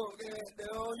 What's up, man?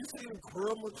 You see the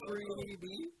Christmas tree in this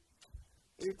bitch?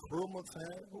 It's Christmas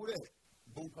time. Who that?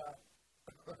 Boo-pop.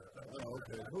 Oh,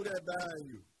 okay. Who that behind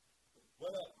you?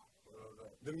 What up?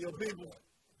 Them your people?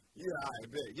 Yeah, I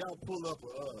bet. Y'all pull up,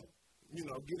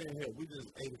 get in here. We just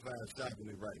 85 shopping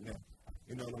it right now.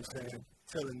 You know what I'm saying?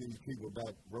 Telling these people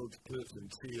about roach clips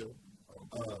and chill.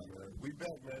 We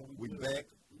back, man. We back.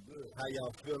 We good. How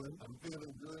y'all feeling? I'm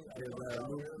feeling good.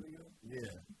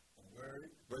 Yeah.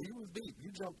 Bro, you was deep. You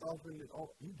jumped off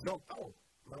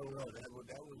No, that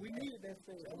was. We needed that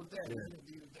thing. That was that. We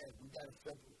needed that. We got to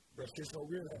separate. But shit's so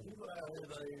real. People out here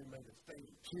don't even make a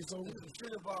statement. She's so real. It's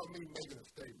shit about me making a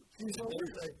statement. She's so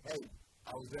real. Say, hey,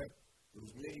 I was there. It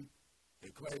was me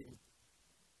and Clayton.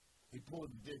 He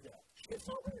pulled the dick out. Shit's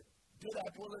so real. Did I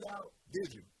pull it out?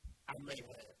 Did you? I may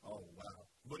have. Oh, wow.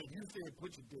 But if you said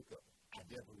put your dick up, I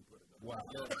definitely put it up. Wow.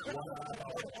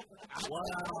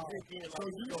 So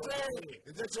you saying,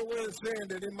 is that your way of saying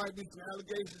that there might be some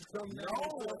allegations coming out?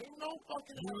 No, ain't no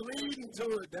fucking you leading to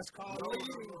it. That's called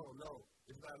leading. No.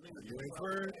 It's not leading. You ain't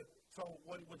heard? So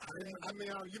what I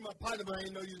mean, you my partner, but I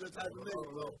ain't know you the type of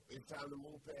nigga. No. It's time to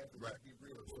move past it. Right. Be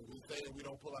real. So we saying we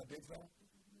don't pull our dicks out?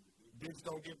 Dicks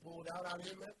don't get pulled out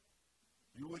here, man?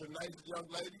 You with a nice young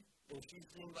lady, and she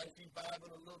seems like she's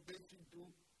vibing a little bit, she do,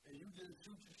 and you just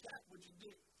shoot your shot with your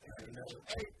dick.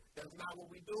 Hey, that's not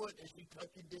what we doing, and she tuck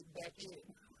your dick back in.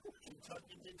 She tuck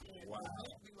your dick in. Wow.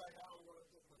 Be like, I don't want to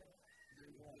put my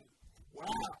dick. Wow.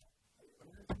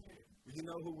 You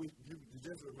know who you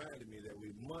just reminded me that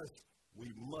we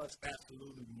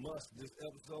absolutely must, this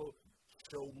episode,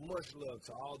 show much love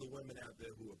to all the women out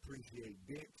there who appreciate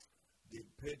dicks, dick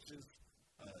pictures,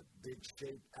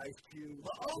 dick-shaped ice cubes.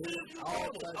 But only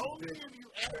if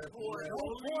you ask for it.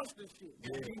 Don't force the shit.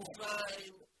 Yeah. You sign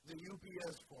the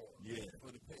UPS form for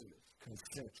the payments.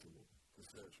 Consensual.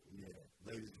 Yeah.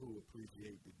 Ladies who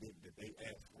appreciate the dick that they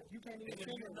ask for. You can't even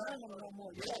send a random no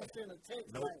more. You gotta send a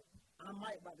text like, I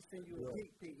might about to send you a dick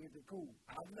pic. Is it cool?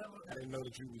 I didn't know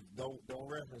that you was, don't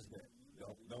reference that.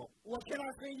 Don't. Well, can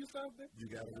I send you something? You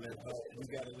gotta let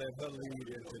her lead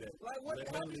into that. Like what?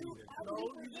 Let her lead into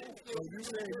that. So you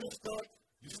say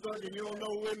you stuck and you don't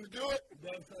know when to do it?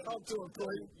 Talk to him,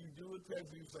 Clayton. You do a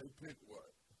text, you say pick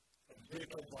what? Pick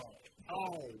a ball.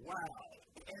 Oh, wow.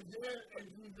 And then if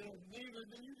you say neither,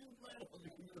 then you just play on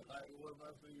me. You're like, what if I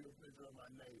send you a picture of my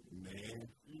neighbor? Man.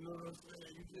 You know what I'm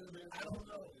saying? You just I don't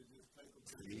know. Just take a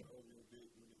picture of your dick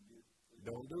when you get.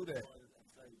 Don't do that.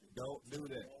 Don't do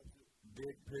that.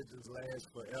 Dick pictures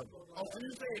last forever. Oh, so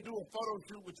you say do a photo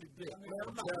shoot with your dick? Man,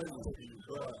 I'm telling you,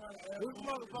 bro. This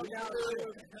motherfucker out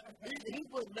there, he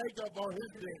put makeup on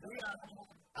his dick.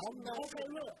 I'm not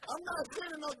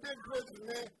sending no dick pictures,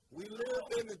 man. We live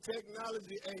in the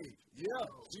technology age. Yeah,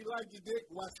 she like your dick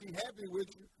while she happy with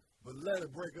you, but let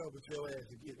her break up with your ass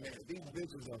and get mad. These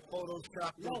bitches are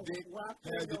photoshopped your dick,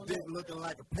 have your dick looking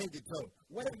like a pinky toe.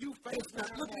 What if you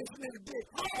FaceTime? Look at this nigga dick.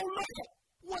 Oh, look!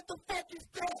 What the fuck is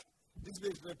that? This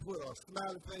bitch done put a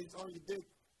smiley face on your dick.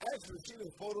 Actually, she done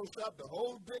photoshopped the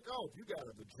whole dick off. You got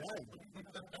a vagina.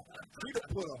 She done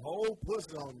put a whole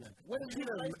pussy on there. She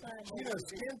done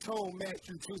skin tone match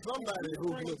you to somebody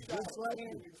who looks just like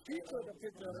you. She took a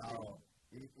picture of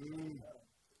you.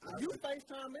 You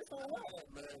FaceTime, it's all right,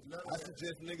 man. I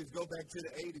suggest niggas go back to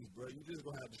the 80s, bro. You just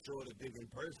gonna have to show the dick in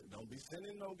person. Don't be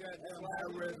sending no goddamn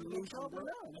high resolution, bro.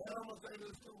 I'm gonna say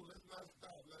this too. Let's not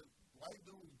stop. White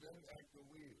dudes been acting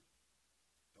weird.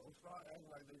 Don't start acting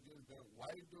like they just done.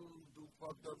 White dudes do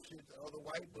fucked up shit to other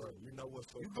white dudes. You know what's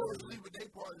so You go to sleep at their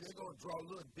party, they're gonna draw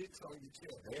little dicks on your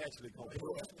chest. They actually gonna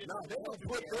put they're gonna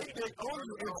put their dick on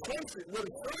you and trace it with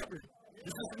a fabric.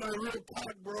 This is my real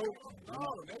cock, bro. No,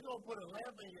 they're gonna put a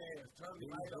lamp in your ass, turn the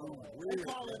light on. Weird.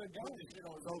 Call it a gun.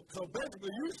 So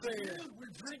basically you saying we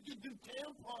drinking through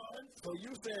tampons. So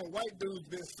you saying white dudes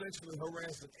been sexually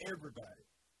harassing everybody.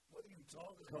 What are you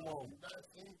talking Come about? on.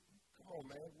 Come on,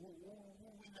 man. Who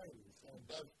we naming?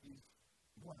 Dusty.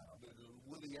 Wow.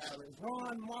 Willie Allen.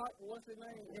 Ron Mark, what's his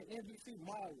name? NBC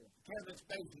Mario. Kevin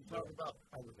Spacey talking about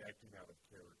I was acting out of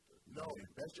character. No,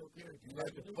 that's your character. You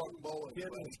like the fuck boy.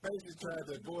 Kevin Spacey tried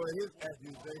to avoid his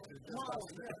accusations.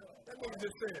 That nigga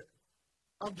just said,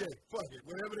 I'm gay. Fuck it.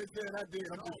 Whatever they said I did,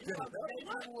 I'm just gay.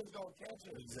 That was gonna catch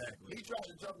him. Exactly. He tried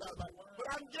to jump out like, but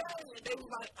I'm gay. And they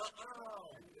was like,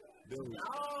 Dude,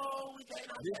 no, we can't.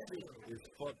 This is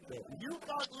fucked up. You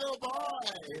fuck little boy.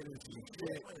 There is some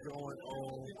shit going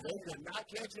on. They could not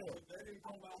catch him.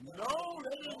 No,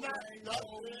 they did not.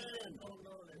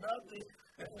 Nothing.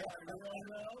 They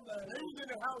was in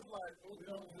the house like,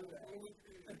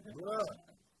 bruh.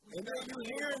 And then you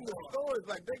hearing the stories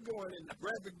like they going into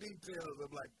graphic details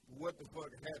of like what the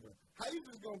fuck happened. How you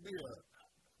just gonna be a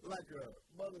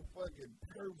motherfucking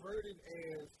perverted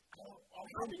ass? How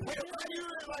you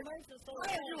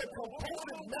a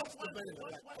compulsive masturbator?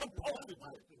 Like compulsive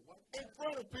in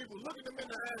front of people, looking them in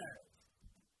the eyes.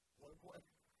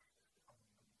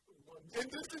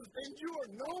 And you are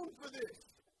known for this.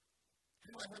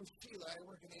 You're like, I'm Sheila, I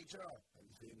work in HR. Have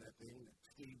you seen that thing that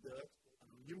Steve does?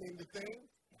 You mean the thing?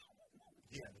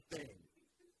 Yeah, the thing.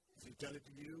 Has he done it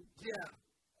to you? Yeah.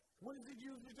 When did he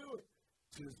usually do it?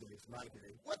 Tuesday, it's my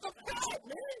day. What the fuck,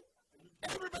 man?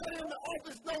 Everybody in the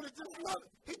office just another.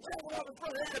 He jumping out in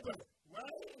front of everybody.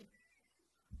 Right?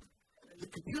 The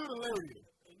computer lady.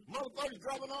 Motherfucker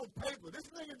dropping on paper.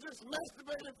 This nigga just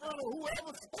masturbated in front of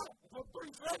whoever stopped for 3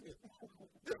 seconds.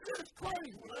 This shit is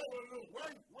crazy.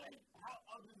 Wait.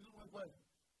 How this is one question.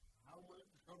 How much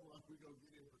trouble are we going to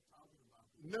get in for talking about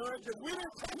this? None, because we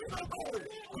didn't touch nobody.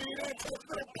 We didn't touch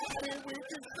nobody. We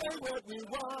can say what we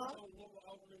want.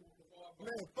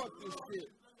 Man, fuck this shit.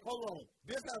 Hold on.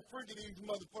 This how freaky these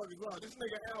motherfuckers are. This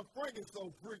nigga Al Frank is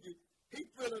so freaky. He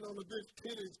feeling on the bitch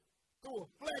titties through a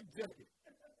flak jacket.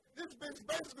 This bitch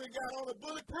basically got on a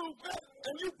bulletproof vest,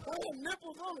 and you playing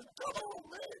nipples on it. Come on,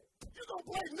 man. You gonna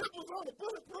play nipples on a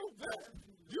bulletproof vest?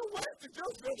 You wasted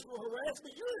your sexual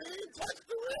harassment. You didn't even touch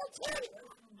the real titty.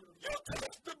 You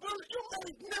touched the bullet. You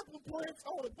made nipple prints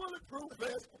on a bulletproof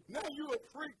vest. Now you a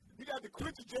freak. You got to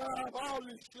quit your job, all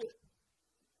this shit.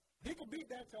 He can beat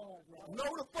that charge, bro. No,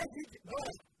 the fuck he can.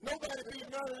 Nobody beat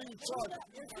none of these charges.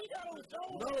 If he got on his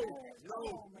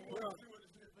own, bro.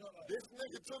 This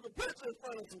nigga took a picture in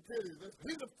front of some titties.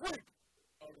 He's a freak.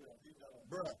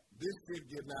 Bruh, this shit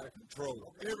getting out of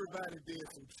control. Everybody did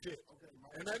some shit.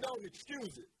 And they don't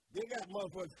excuse it. They got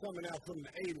motherfuckers coming out from the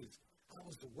 80s. I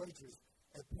was the waitress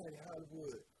at Patty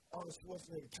Hollywood. Arnold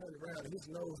Schwarzenegger turned around and his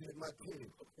nose hit my titty.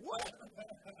 What?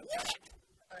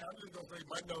 Hey, I'm just going to say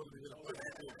my nose hit my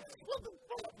titty. What the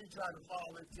fuck you trying to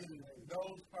follow that titty?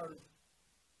 Nose first.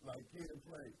 Like kid and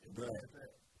play. Bruh.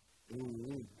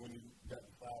 When you got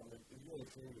the 5 minutes, you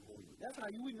ain't seen the movie. That's how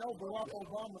we know Barack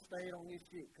Obama stayed on this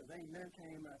shit, because ain't nothing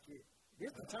came out yet.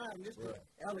 This the time, this the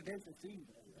allegation season.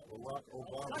 Barack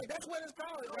Obama. Like, that's what it's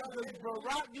called.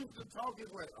 Barack used to talk his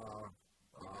way.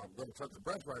 I'm going to touch the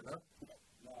breast right now.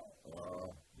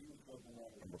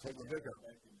 I'm going to take the dick out.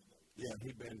 Yeah,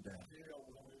 he been down.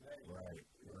 Right.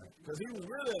 Because he was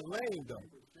really a lame, though.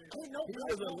 He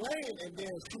was a lame, and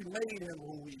then she made him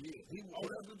who he is. That's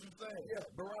what you're saying. Yeah,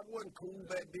 Barack wasn't cool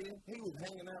back then. He was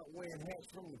hanging out wearing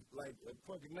hats from, like, a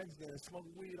fucking Mexican and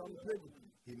smoking weed on the picture.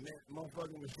 He met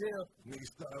motherfucking Michelle.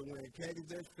 Niggas started wearing khakis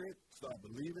that fit, started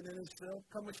believing in himself.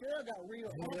 Because Michelle got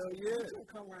real. Hell yeah.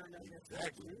 Come around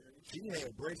Exactly. She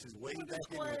had braces way back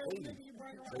in the 80s.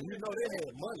 So you know they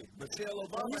had money. Michelle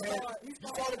Obama you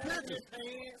saw the pictures.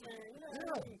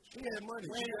 Yeah, she had money.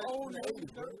 She had old in the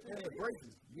 80s, bro. She had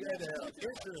braces. You had to have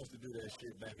insurance to do that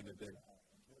shit back in the day.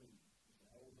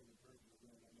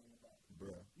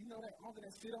 Bruh. You know that uncle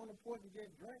that sit on the porch and get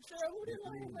drunk? Sure, who this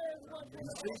lame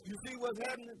ass? You see what's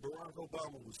happening? Barack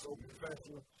Obama was so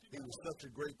professional. He was such a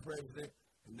great president.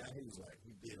 And now he was like,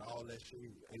 he did all that shit.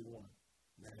 He was A1.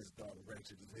 Now his daughter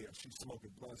ratchet as hell. She's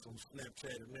smoking blunts on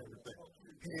Snapchat and everything.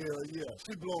 Hell yeah.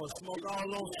 She blowing smoke all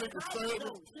on Secret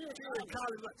Service. She in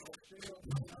college like, she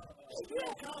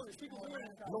in college. She can be in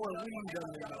college. Blowing weed down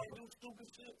there. I do stupid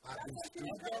shit. I do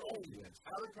stupid shit.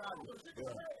 Out of college.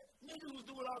 Niggas was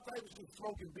doing all types of shit.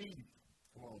 Smoking beaties.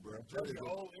 Come on, bro.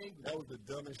 That was the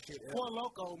dumbest shit ever. Poor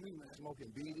loco on me, man. Smoking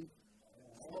beaties.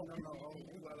 Smoking beaties.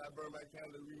 You know that Burbank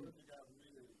County.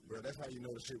 Bro, that's how you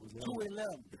know the shit was wrong.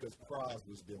 211. Because Praz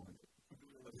was doing it.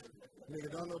 Nigga,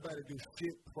 don't nobody do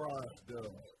shit Praz does.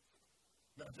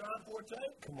 Now, John Forte?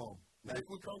 Come on.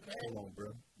 Liquid cocaine? Come on,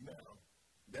 bro. Now,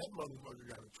 that motherfucker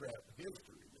got a trap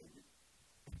history, nigga.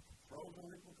 Frozen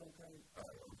liquid cocaine? I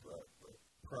don't know.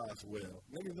 Prozwell.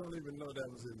 Niggas don't even know that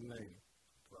was his name.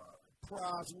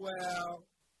 Prozwell.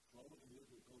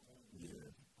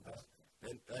 Yeah.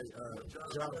 And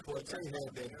John Forte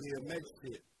had that DMX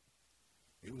shit.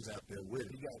 He was out there with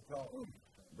it. He got caught.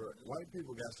 Bro, white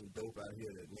people got some dope out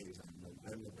here that niggas don't know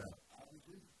nothing about.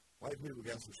 White people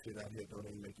got some shit out here that don't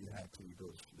even make you high till you go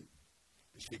to sleep.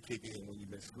 The shit kick in when you've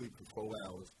been asleep for 4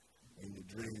 hours and your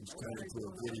dreams turn into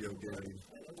a video game.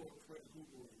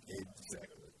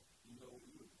 Exactly.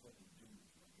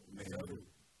 Man,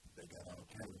 they got all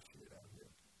kind of shit out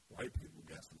here. White people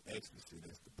got some ecstasy.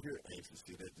 That's the pure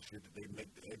ecstasy. That's the shit that they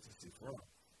make the ecstasy from.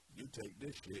 You take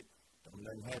this shit. Don't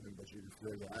nothing happen, but you can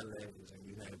feel your eyelashes and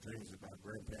you have dreams about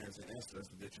grandparents and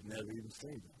ancestors that you never even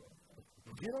seen before.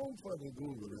 Get on fucking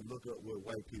Google and look up what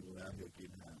white people out here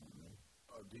getting high on, man.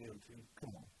 Oh, DMT?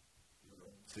 Come on.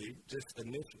 See? Just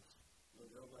initials.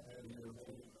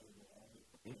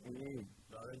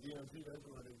 No, that DMT, that's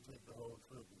why they take the whole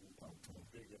trip and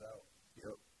figure it out.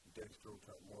 Yep. Dextro,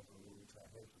 morphine,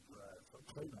 anti-hypnotize. So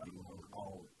Clayton be on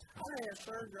all the time. I had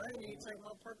surgery. I didn't even take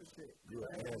my Percocet. You're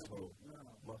an asshole.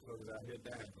 Motherfuckers out here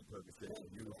dying for Percocet.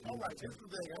 All right, this is the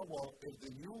thing I want is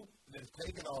the youth that's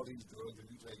taking all these drugs,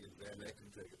 and you taking Xanax, you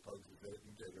taking Percocet,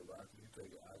 you taking Rocky, you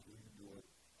taking Oxy, you doing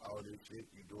all this shit,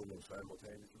 you doing them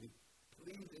simultaneously.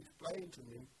 Please explain to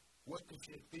me what the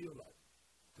shit feel like.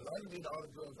 Because I need all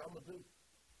the drugs I'm going to do.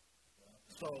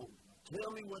 So,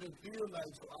 Tell me what it feels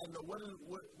like so I know what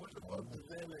the fuck does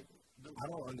Xanax do? I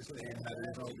don't understand how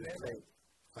they don't take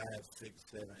 5, 6,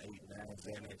 7, 8, 9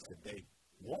 Xanax a day.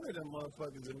 One of them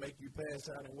motherfuckers will make you pass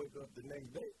out and wake up the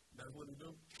next day. That's what it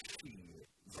do?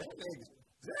 Xanax.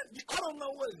 I don't know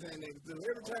what Xanax do.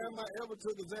 Every time I ever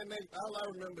took a Xanax, all I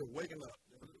remember is waking up.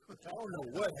 I don't know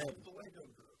what happened.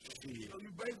 So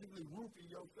you basically roofie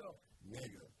yourself.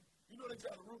 Nigga. You know they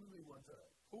tried to roofie me one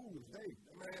time. Who was they?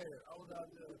 Man, I was out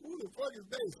there. Who the fuck is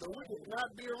they? So we could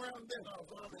not be around them. No,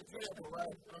 so I'm in Tampa,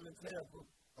 right? I'm in Tampa.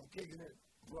 I'm kicking it.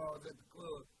 Bros at the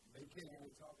club. They kicking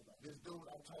it. This dude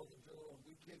I'm talking to,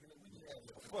 we kicking it. We had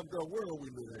a fucked up world we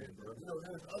live in, bro. You know,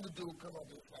 there's other dude come up,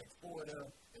 there's like 4 of them,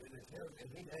 and it's him, and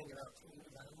he hanging out too. He's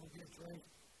like, I'm gonna get drinks.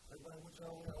 Everybody, what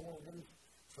y'all want? I want this.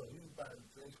 So he was buying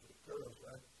drinks for the girls,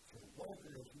 right? So one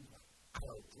girl, she was like, I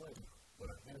don't drink. But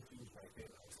I guess she was like, I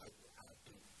was like, I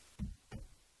do.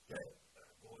 Yeah,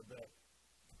 going back.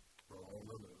 Bro, I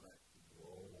remember the night.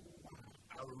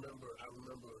 I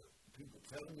remember people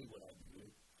telling me what I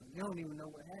did. You don't even know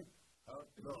what happened.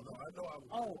 No, I know I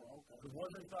was. Oh, okay. Because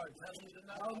once they started telling me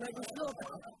tonight, I'll make it sure.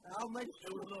 I'll make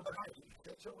it was a little pricey.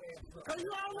 Shut your ass up. Because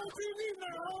you all on TV now.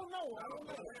 I don't know.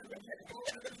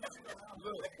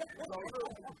 Look,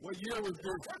 what year was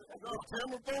this? No,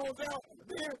 camera phones out?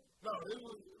 Yeah. No, this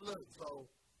was, look, so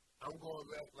I'm going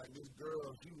back like this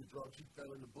girl, she was drunk, she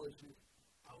fell in the bushes.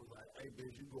 I was like, hey,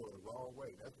 bitch, you going the wrong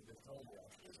way. That's what they told me.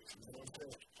 You know what I'm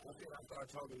saying? And then I started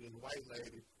talking to this white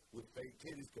lady with fake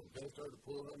titties, convinced her to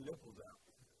pull her nipples out.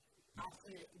 I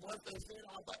said, once they said,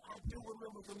 I was like, I do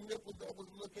remember some nipples that was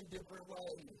looking different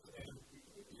ways. And,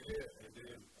 yeah, and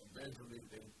then eventually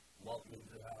they walked me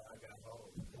to how I got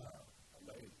home. I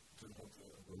made it to the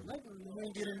hotel. You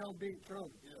ain't get in no big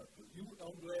trouble. Yeah,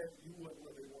 I'm glad you wasn't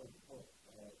where they wanted to fuck.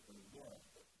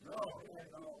 No,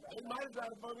 they might have tried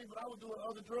to fuck me, but I was doing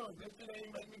other drugs. That shit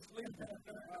ain't make me sleep.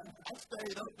 I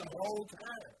stayed up the whole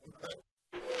time.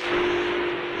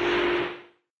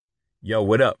 Yo,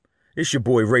 what up? It's your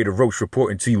boy Ray the Roach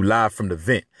reporting to you live from the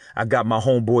vent. I got my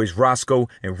homeboys Roscoe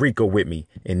and Rico with me,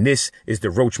 and this is the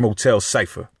Roach Motel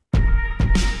Cypher.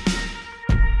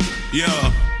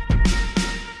 Yeah,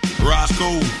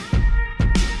 Roscoe,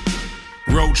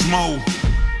 Roach Mo,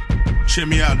 check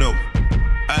me out though.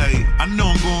 Hey, I know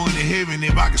I'm going to heaven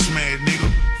if I can smash,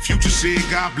 nigga. Future said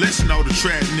God blessing all the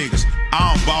trash niggas.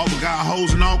 I don't ball, but got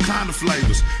hoes in all kind of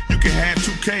flavors. You can have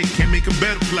 2K, can't make a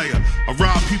better player. I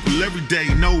rob people every day,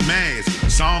 no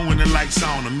mask. Song when the lights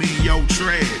on, I'm in your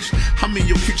trash. I'm in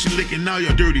your kitchen licking all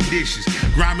your dirty dishes.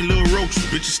 Grimy little roach,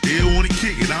 bitches still wanna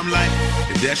kick it. I'm like,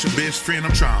 if that's your best friend,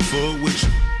 I'm trying to fuck with you.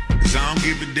 Cause I don't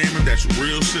give a damn if that's your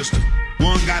real sister.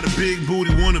 One got a big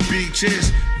booty, one a big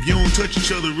chest. If you don't touch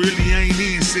each other, really ain't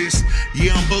incest.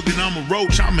 Yeah, I'm bugging, I'm a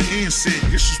roach, I'm an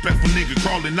insect. Disrespectful nigga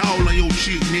crawling all on your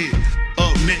chick neck.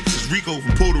 Up next is Rico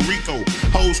from Puerto Rico.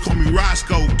 Hoes call me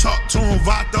Roscoe, talk to him,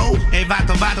 Vato. Hey,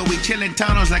 Vato, we chillin'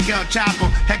 tunnels like El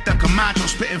Chapo. Hector Camacho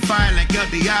spittin' fire like El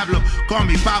Diablo. Call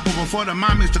me Papo before the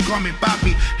mom used to call me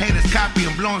Papi. Haters copy,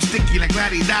 I'm blowing sticky like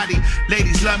Ratty Dotty.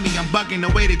 Ladies love me, I'm bugging the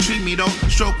way they treat me though.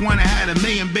 Stroke one, I had 1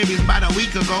 million babies about a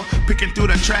week ago. Picking through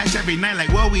the trash every night like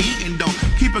what we eating though.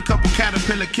 Keep a couple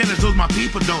caterpillar killers, those my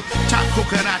people though. Top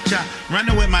cucaracha,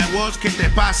 running with my walls, que te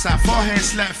pasa. Forehand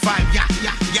slap 5, yeah.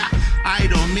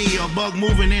 Idol me, a bug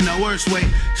moving in the worst way.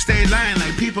 Stay lying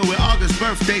like people with August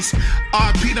birthdays.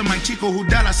 RP to my chico who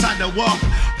died outside the wall.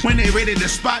 When they raided the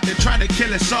spot, they try to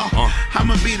kill us all.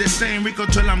 I'ma be the same Rico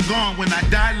till I'm gone. When I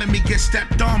die, let me get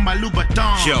stepped on by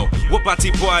Louboutin. Yo, what body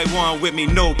boy want with me?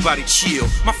 Nobody chill.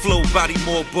 My flow body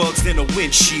more bugs than a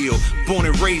windshield. Born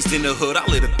and raised in the hood, I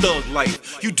live a thug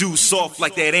life. You do soft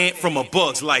like that ant from a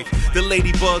bug's life. The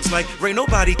ladybugs like, Ray,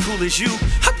 nobody cool as you.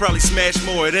 I probably smash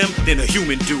more of them than a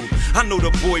human do. I know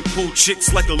the boy pull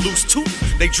chicks like a loose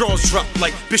tooth. They draws drop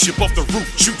like Bishop off the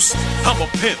roof juice. I'm a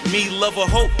pimp, me love a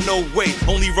hoe, no way.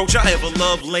 Only roach I ever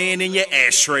love laying in your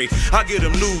ashtray. I get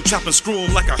them nude, chop and screw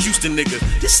them like a Houston nigga.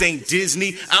 This ain't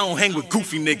Disney, I don't hang with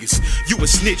goofy niggas. You a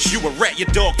snitch, you a rat, your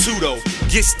dog too though.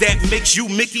 Guess that makes you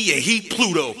Mickey and he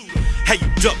Pluto. How you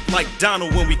duck like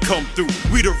Donald when we come through?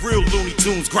 We the real Looney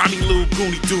Tunes, grimy little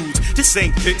goony dudes. This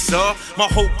ain't Pixar, my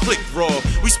whole clique raw.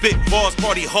 We spit bars,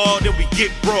 party hard, then we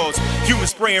get bras. Human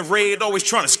spraying red, always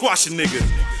trying to squash a nigga.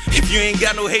 If you ain't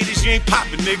got no haters, you ain't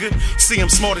poppin', nigga. See, I'm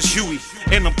smart as Huey,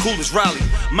 and I'm cool as Riley.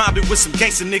 Mobbing with some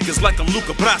gangster niggas like I'm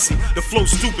Luca Brasi. The flow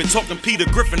stupid, talking Peter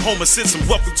Griffin, Homer Simpson.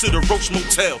 Welcome to the Roach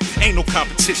Motel, ain't no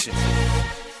competition.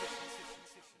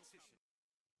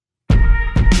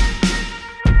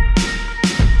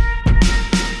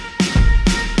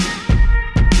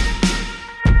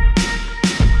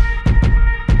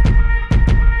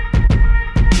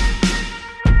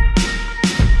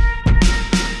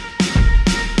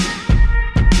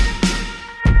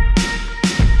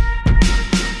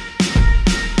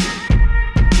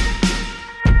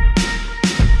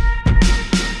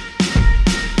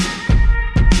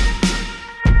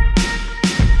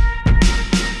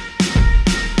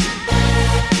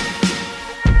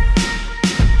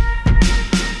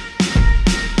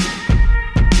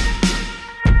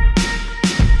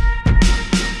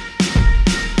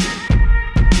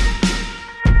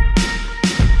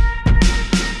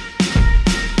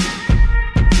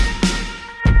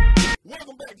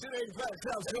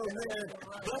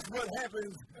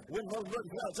 feelings when her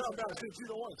running out talking about shit you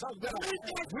don't want to talk about.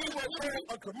 We will have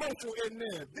a commercial in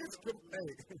there.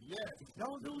 Yes.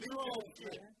 Don't do drugs.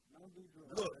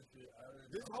 Look,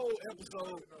 this whole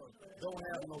episode don't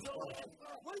have no sponsor.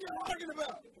 What are you talking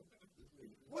about?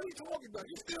 What are you talking about?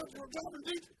 You still dropping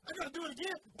deep? I gotta do it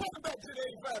again. Welcome back to the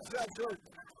 85 South Show.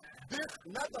 This,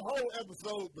 not the whole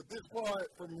episode, but this part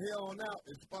from here on out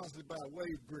is sponsored by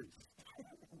Wave Grease.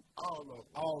 All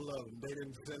of them. They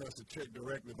didn't send us a check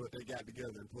directly, but they got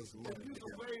together and put some money together. If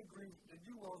you Wave Grease and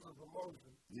you want some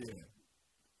promotion, yeah.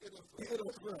 Hit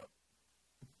us up.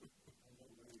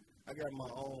 I got my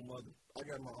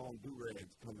own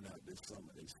do-rags coming out this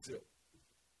summer. They silk.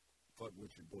 Fuck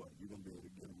with your boy. You're gonna be able to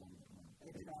get them on the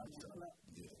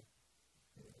yeah.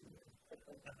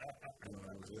 You know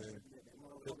what I'm saying?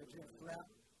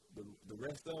 The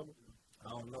rest of them, I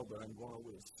don't know, but I'm going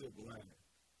with a silk liner.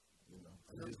 You know,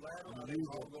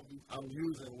 I'm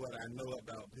using what I know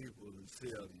about people to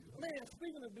sell you. Man,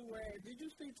 speaking of do-rag, did you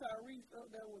see Tyrese up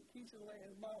there with Keisha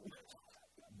last month?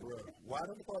 Bruh, why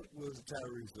the fuck was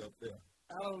Tyrese up there?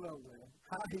 I don't know, man.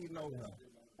 How he know him?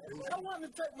 I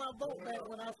wanted to take my vote back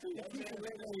when I see Keisha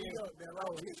letting me up there.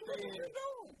 Oh, he said,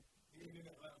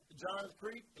 Johns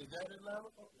Creek, is that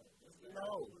Atlanta?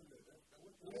 No.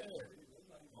 Yeah.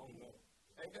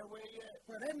 Ain't that where he at?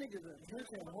 Bro, that nigga's a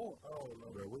drinking whore. Oh, no,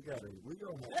 bro, we gonna have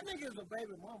that nigga's a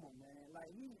baby mama, man.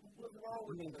 Like, what's wrong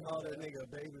with him? Call that nigga a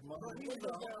baby mama?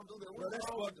 Bro, that's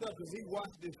fucked up, because he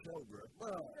watched this show, bro.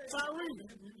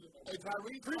 Tyrese. Hey,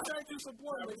 Tyrese. Appreciate you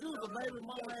supporting, but you was a baby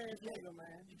mama ass nigga,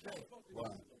 man. He can't.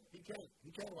 Why? He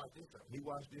can't watch this show. He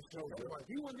watched this show, bro.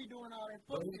 He wouldn't be doing all that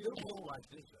fucking shit. He didn't watch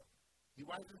this show. He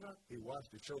watched the show? He watched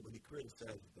the show, but he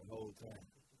criticized it the whole time.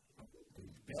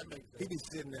 He be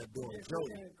sitting there doing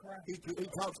Jody. He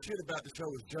talks shit about the show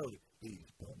as Jody.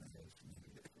 He's bum ass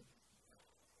nigga.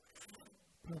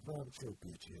 Pop out your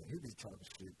bitch here. He be talking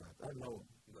shit about that. I know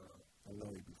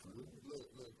he be funny.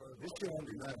 Look, this shit on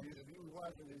the night. If you was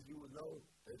watching this, you would know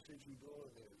that shit you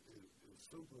doing is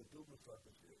super duper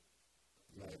fucking shit.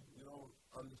 Like, you don't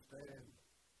understand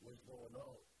what's going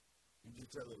on. You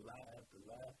just tell a lie after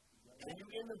lie. And you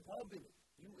in the public.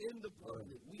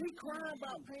 He crying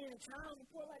about paying child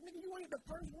support. Like, nigga, you ain't the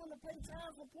first one to pay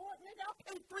child support. Nigga, I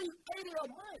pay $380 a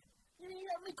month. You didn't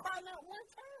hear me crying out one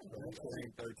time. He's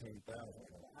paying $13,000.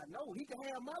 I know. He can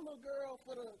have my little girl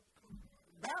for the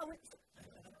balance.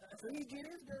 So he get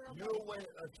his girl. You'll wear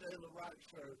a Taylor Rock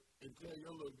shirt and tell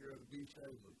your little girl to be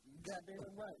Taylor. You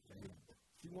goddamn right.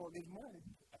 She want this money.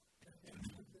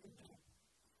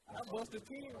 I bust a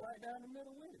kid right down the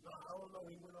middle with it. No, I don't know.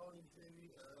 He went on and said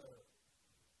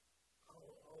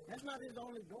that's not his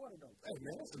only daughter, though. Hey,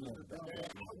 man, that's another daughter.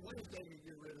 I wish they could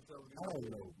get rid of some of these. I don't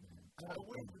know, man. I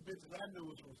wish the bitches I knew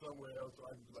was from somewhere else, so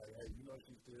I could be like, hey, you know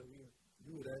she's still here?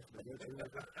 You would actually get her.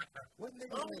 What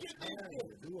nigga has time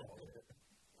to do all that?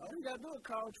 All you gotta do is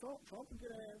call Trump. Trump can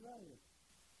get her ass out of here.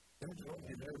 Trump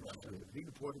get everybody to it. He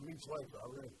deported me twice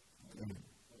already.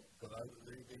 Because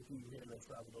they keep hearing that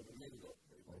Salvador Domingo.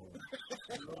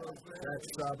 You know what I'm saying? That's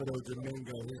Salvador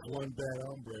Domingo. He's one bad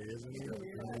hombre, isn't he?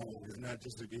 It's not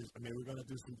just we're going to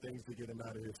do some things to get him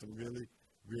out of here. Some really,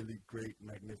 really great,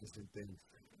 magnificent things.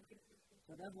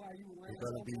 So that's why you were It's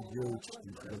going to be huge.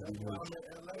 It's going to be huge. I'm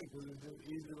in LA because it's just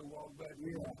easy to walk back to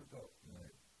Mexico.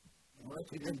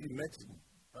 You think you're Mexican?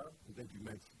 Huh? You think you're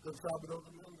Mexican? Because Salvador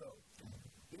Domingo.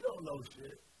 You don't know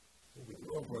shit. We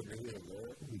don't fucking hear,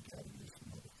 man. We got this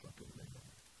motherfucker, nigga.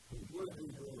 What are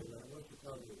you doing, man? What's the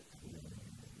comment?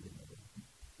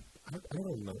 I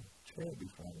don't know. Chad be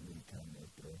following me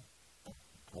comment, bro.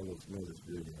 I was know this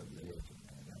video of Legend,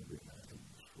 man. I realized he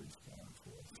was freestyling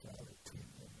for a solid 10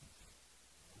 minutes.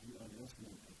 You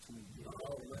understand that too?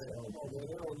 Oh, man. Come on, man.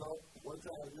 I don't know. One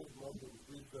time this month was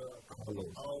freestyle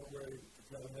all the way to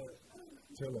Tallahassee.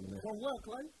 Tell him, man. For what,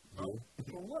 Clay? Huh?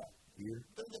 For what? Here.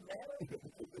 Does it matter?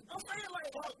 I'm saying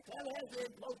like, Tallahassee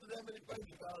ain't close to that many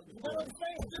places. You know what I'm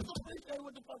saying? Just appreciate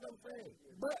what the fuck I'm saying.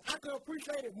 But I can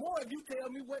appreciate it more if you tell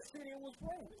me what city it was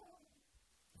from.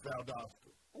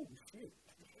 Valdosta. Oh, shit.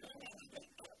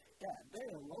 God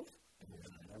damn, Los.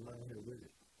 Yeah, I'm out here with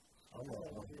it.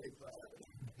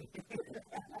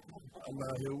 I'm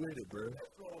out here with it, bro.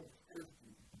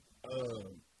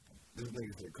 This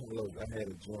nigga said, come look, I had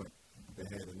a joint that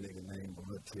had a nigga name on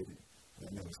her titty. I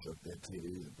never sucked that titty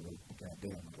either, bro.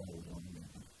 Goddamn, the guy was on me.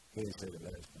 He didn't say the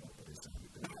last time, but it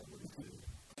sounded good. What he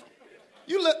said.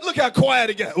 You look how quiet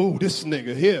he got. Ooh, this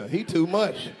nigga here, he too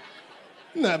much.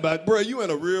 Nah, but bro, you in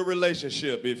a real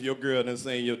relationship if your girl done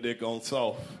seen your dick on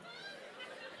soft.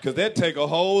 Cause that take a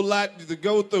whole lot to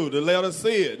go through to let her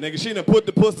see it. Nigga, she done put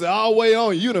the pussy all the way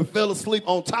on you. You done fell asleep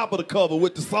on top of the cover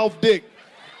with the soft dick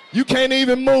You can't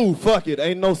even move. Fuck it.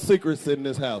 Ain't no secrets in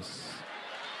this house.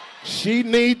 She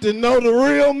need to know the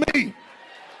real me.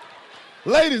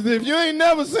 Ladies, if you ain't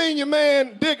never seen your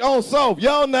man dick on soft,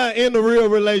 y'all not in a real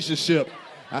relationship.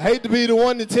 I hate to be the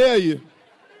one to tell you.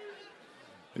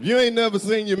 If you ain't never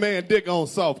seen your man dick on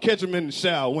soft, catch him in the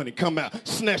shower when he come out,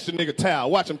 snatch the nigga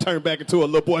towel, watch him turn back into a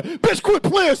little boy. Bitch, quit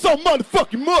playing so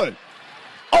motherfucking much.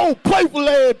 Oh, playful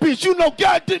ass bitch, you know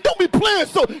goddamn, don't be playing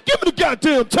so, give me the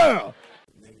goddamn towel.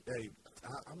 Hey,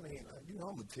 I mean, you know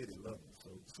I'm a titty lover,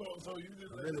 so you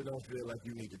just really don't feel like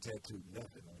you need to tattoo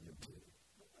nothing on your titty.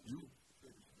 You.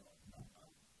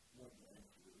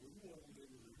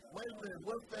 Wait a minute,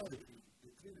 what's that?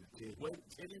 Wait,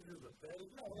 titties is a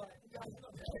fetish? No, like, you don't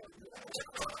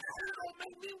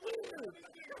make me weird.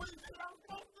 What is it I'm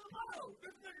supposed to know?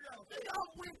 This nigga got a fetish. I'm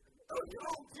with your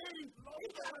own titties. He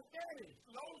got a fetish.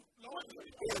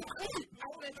 I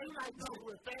said you like those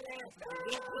with fat ass and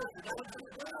big pussy. That was just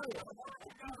good.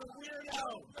 He's a weirdo.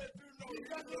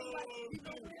 He's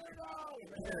a weirdo.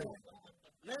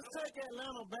 Let's take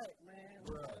Atlanta back, man.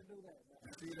 We're gonna do that.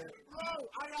 See that? Bro,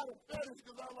 I got a fetish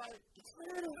because I'm like,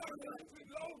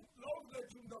 Lowe's let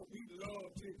you know he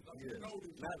loves titties. You know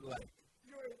this. Not like.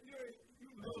 You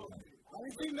love titties. I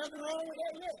ain't seen nothing wrong with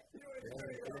that yet.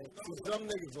 So some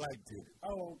niggas like titties.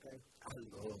 Oh, okay. I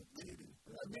love titties.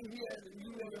 I mean,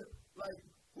 you ever, like,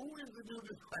 who is the dude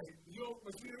that's like, you don't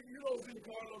see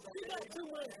Carlos. He got too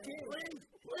much titties.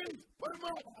 Please, put him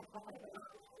up.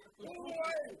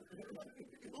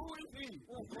 Who is he? I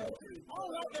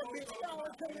don't like that bitch. He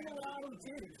always coming in with all them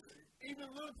titties.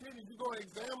 Even little titties, you go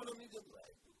examine them, you just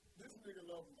like, this nigga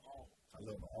love them all. I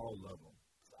love all of them.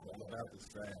 But about the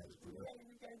size, bro.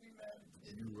 You can't be mad at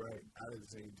me. You're right. I done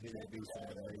seen titty do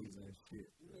some amazing shit.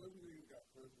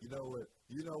 You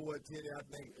know what titty I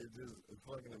think is just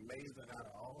fucking amazing out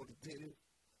of all the titties?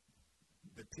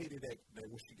 The titty that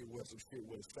when she can wear some shit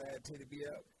with a side titty be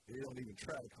out, they don't even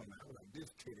try to come out. I'm like, this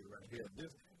titty right here,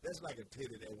 that's like a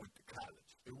titty that went to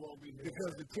college. It won't be here.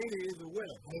 Because the titty isn't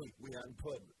well. Hey, we out in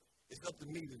public. It's up to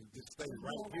me to just stay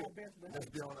right here. Let's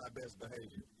be on our best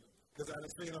behavior. Because I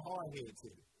done seen a hard head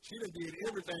titty. She done did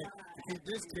everything to keep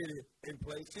this titty in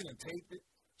place. She done taped it.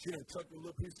 She done tucked a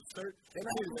little piece of shirt. And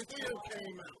it still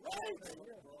came out.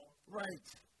 Right.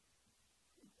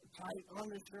 Tight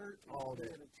undershirt. All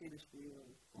that.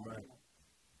 Right.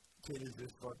 Titties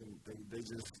just fucking, they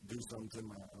just do something to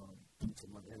my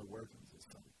inner workings or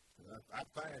something. I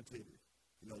find titties.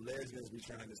 You know, lesbians be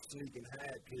trying to sneak and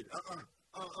hide titties.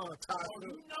 Tasha.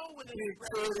 You know when they big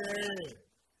titty.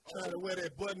 Trying to wear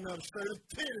that button-up shirt. There's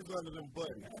titties under them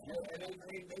buttons. And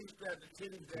they strap the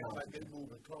titties down like they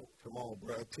moving close. Come on,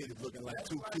 bro. Titties looking like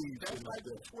two keys. That's like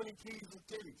 20 keys of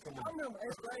titties. Come on. I remember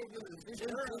it's 20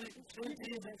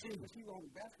 keys of titties. She on the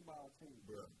basketball team,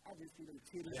 bro. I just see them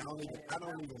titties. I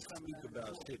don't even speak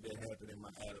about shit that happened in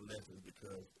my adolescence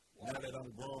because now that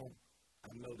I'm grown,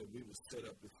 I know that we was set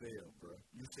up to fail, bro.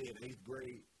 You said 8th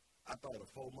grade. I thought the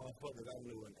 4 motherfuckers I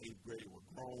knew in 8th grade were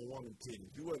grown woman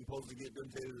titties. You wasn't supposed to get them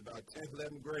titties about 10th,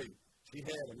 11th grade. She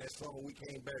had them that summer we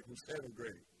came back from 7th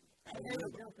grade. I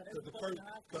remember.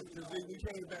 Because we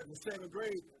came back from 7th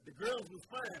grade, the girls was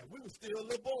fine. We were still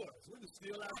little boys. We were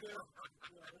still out there.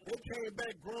 They came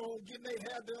back grown, getting their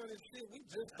hair done and shit. We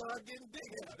just started getting dick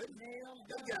out. They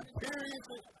got periods.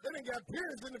 They done got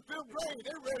periods in the 5th grade.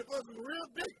 They ready for some real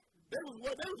dick. They was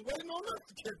waiting on us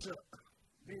to catch up.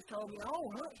 Bitch told me I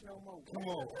don't hunch no more. Come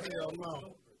on, hell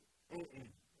no.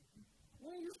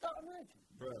 When you start hunching?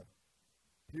 Bruh,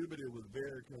 puberty was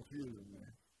very confusing, man.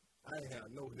 I ain't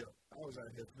have no help. I was out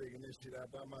here figuring this shit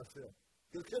out by myself.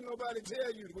 Because couldn't nobody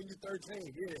tell you when you're 13,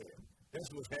 yeah,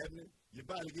 that's what's happening. Your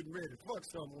body getting ready to fuck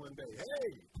something one day.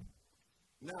 Hey!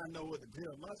 Now I know what to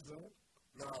tell my son.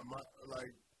 Nah, like,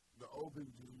 the old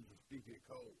people just used to speak it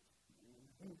cold.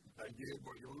 Like, yeah,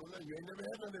 but you ain't never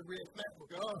had none of that red flag.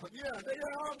 Yeah, they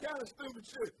got all kind of stupid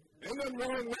shit. Ain't nothing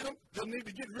wrong with them. Just need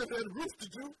to get rid of that rooster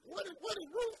juice. What is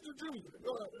rooster juice?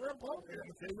 Grandpa, I'm going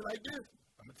to tell you like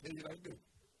this.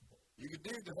 You can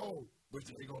dig the hole, but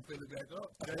you ain't going to fill it back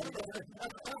up.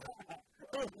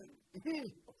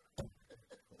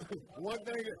 One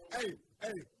thing, hey,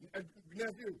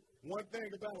 nephew, one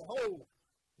thing about a hole,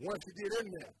 once you get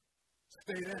in there,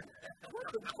 stay there.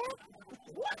 What the fuck?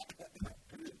 What?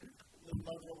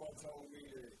 My grandma told me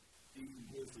that eating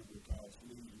pussy would cause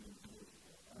sneezing in the pussy.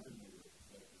 I didn't know that.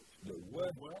 The what?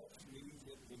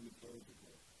 Sneezing in the fuzzy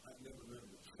cup. I never heard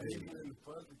of it. Sneezing in the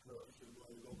fuzzy cup. So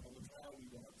when you come to town, you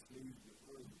got to sneeze in the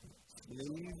fuzzy cup.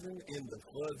 Sneezing in the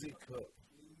fuzzy cup.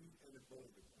 Sneeze in the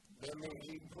fuzzy cup. That means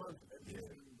eating pussy. Yeah.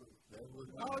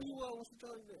 Oh, you what you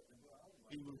told you that?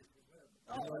 He was.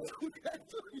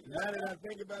 Now that I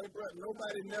think about it, bro,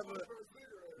 nobody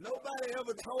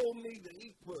ever told me to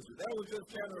eat pussy. That was just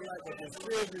kind of like a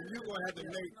decision you're going to have to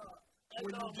make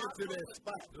when you get to that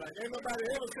spot. Like, ain't nobody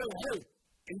ever said, hey,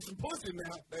 eat some pussy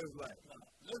now. They was like,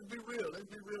 let's be real. Let's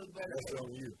be real back then. That's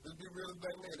on you. Let's be real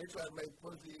back then. They tried to make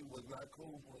pussy was not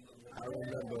cool for them. I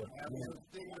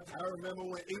remember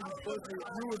when eating pussy,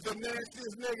 you was the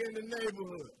nastiest nigga in the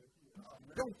neighborhood.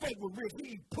 Don't fuck with Rick,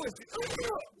 he eat pussy. He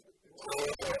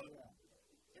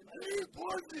eat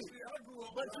pussy.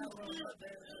 But you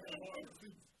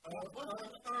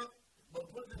but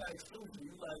pussy like sushi,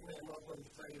 you like, man,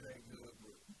 motherfuckers say it ain't good,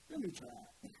 bro. Let me try.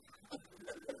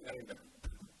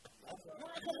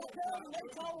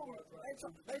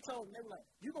 They told me, they were like,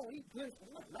 you gonna eat pussy?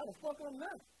 No, the fuck I'm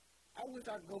not. I wish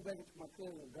I could go back into my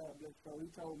cousin, God bless him.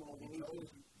 He told me I was gonna eat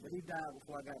pussy, but he died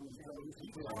before I got my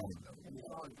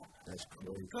son. That's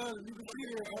crazy. Because you can see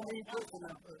it, I'm eating pussy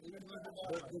now.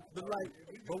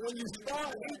 But when you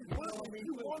start eating pussy,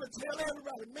 you want to tell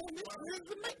everybody, man, this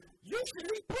is me. You should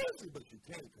eat pussy, but you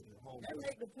can't because you're home.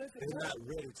 They're not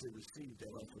ready to receive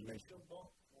that information.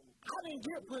 I didn't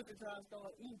get pussy until I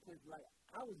started eating pussy. Like,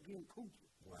 I was getting coochie.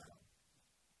 Wow.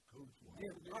 Coochie.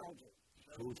 Yeah,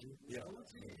 coochie? Yeah.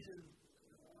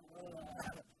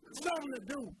 Something to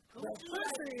do. But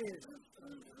pussy is.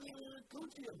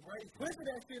 Coochie is great. Pussy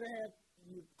that shit have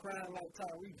you crying like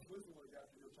Tyrese.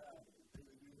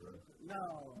 No,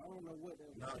 I don't know what that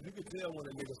is. No, you can tell when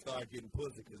a nigga start getting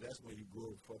pussy because that's when you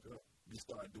grow the fuck up. You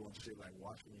start doing shit like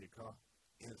washing your car.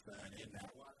 Inside and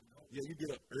out. Yeah, you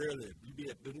get up early. You be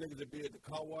at the niggas that be at the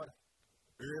car wash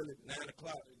early, 9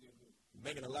 o'clock,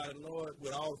 making a lot of noise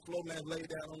with all the floor mats laid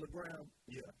down on the ground.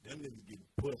 Yeah, them niggas get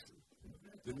pussy.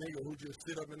 The nigga who just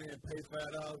sit up in there and pay $5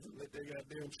 and let their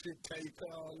goddamn shit take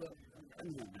all up. That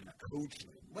nigga be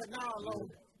coochie. But no,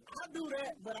 I do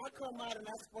that, but I come out and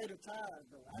I spray the tires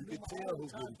though. You can tell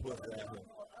who's getting pussy out here.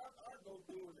 I go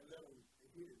through it and let them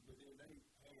hit it, but then they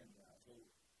hand down. So,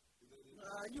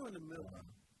 you in the middle.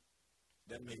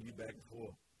 That made you back and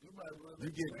forth. You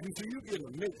get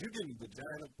a mix. You getting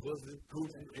vagina, pussy,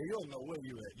 coochie, and you don't know where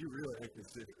you at. You real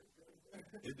inconsistent.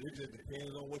 It just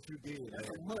depends on what you get. That's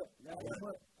a mutt. That's a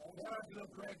mutt. There are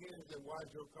some crackheads that wash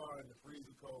your car in the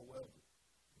freezing cold weather.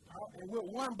 And with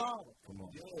one bottle. Come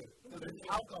on. Yeah. It's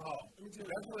alcohol.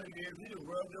 That's what it is. You just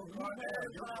rub your car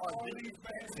down. Your car all these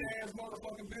fancy ass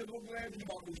motherfucking bills. I'm glad you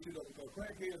bought this shit up because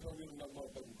crackheads don't get no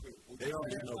motherfucking credit. They don't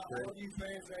get no credit. All these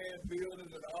fancy ass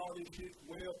buildings and all this shit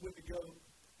well put together.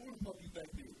 Who the fuck you think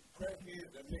these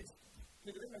crackheads that makes?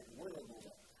 Nigga, they make the world go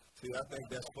on. See, I think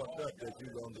that's fucked up that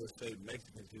you're going to just say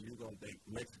Mexicans and you're going to think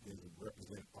Mexicans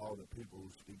represent all the people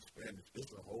who speak Spanish.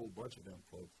 It's a whole bunch of them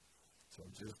folks. So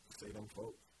just say them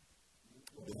folks.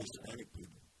 The Hispanic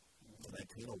people, the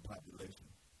Latino population.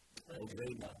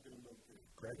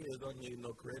 Crackheads don't need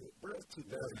no credit. Bro, it's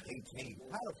 2018.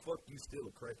 How the fuck you still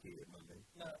a crackhead, my nigga?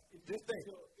 This thing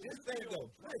though.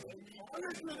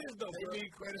 Listen to this though. They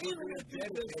need credit for being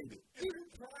dedicated.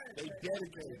 They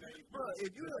dedicated. Bro,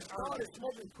 if you have started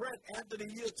smoking crack after the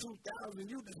year 2000,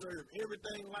 you deserve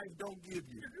everything life don't give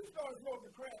you. If you start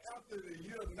smoking crack after the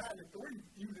year 93,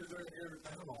 you deserve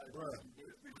everything life. Bro.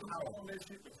 On that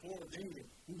shit before then,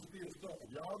 who still stuck?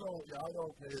 Y'all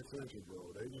don't pay attention,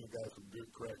 bro. They just got some good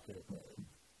crack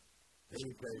campaigns. They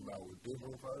came out with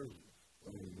different versions.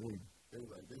 I mean, this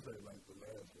ain't like the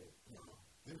last one.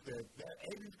 That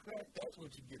 80s crack, that's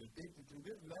what you get addicted to.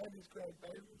 This 90s crack,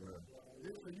 baby. Bro.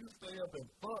 This when you stay up and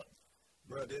fuck.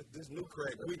 Bro, this new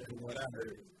crack weak from what I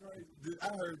heard.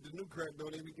 I heard the new crack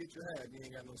don't even get you high. You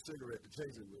ain't got no cigarette to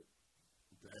chase it with.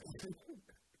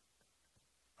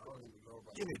 I don't even know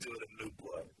about. Give me to the new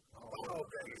boy. All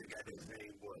crackers got the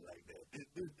same boy like that. This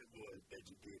the boy that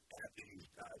you get after you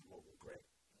start smoking crack.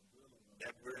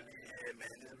 That burning head,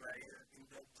 man, this right here. You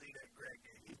don't see that crack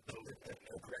in your throat.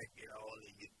 That crack get all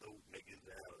in your throat, make it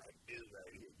sound like this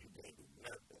right here. You can't do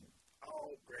nothing.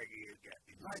 All crackheads got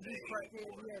these like these crackheads,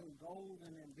 you having gold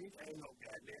and ambition. Ain't no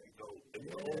goddamn gold.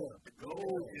 The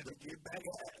gold is to get back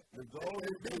high. The gold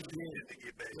is to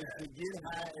get back high. To get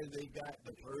high as they got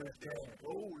the first damn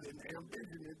gold and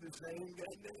ambition is the same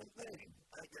goddamn thing.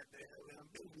 I got the hell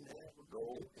ambition to have a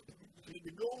gold. See,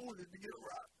 the gold is to get a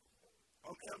rock.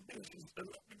 I'm ambitious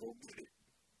enough to go get it.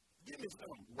 Give me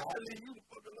something. I'll leave you the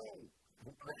fuck alone.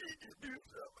 I need to do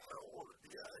something. I don't want to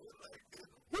be out here like this.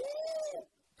 Woo!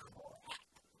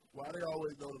 Why they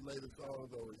always know the latest songs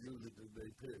though and use it as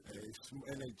they pick.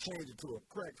 And they change it to a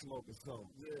crack smoking song.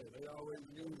 Yeah, they always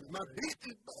use it. My bitch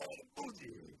is bad and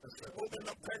bougie. Open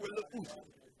up crack with little bougie.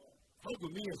 Fuck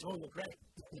with me and smoke the crack.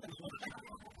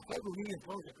 Fuck with me and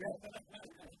smoke the crack.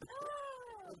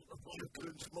 You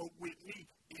couldn't smoke with me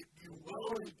if you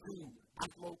wanted to. I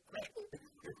smoke crack.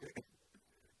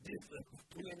 This is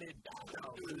 $20.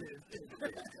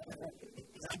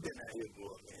 I've been out here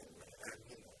for a minute, man.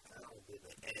 I don't get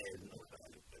an ass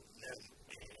nobody for nothing,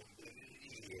 man.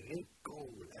 Yeah, it's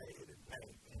cold out here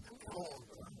tonight, man. Come on,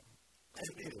 bro.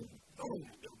 Don't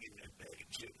get in that bag of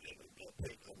chips and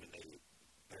pink lemonade.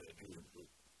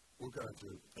 What kind of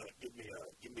chips?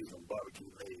 Give me some barbecue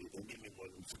lays and give me one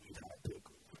of them sweet hot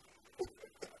pickles.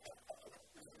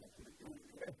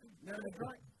 Now the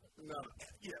drink? No,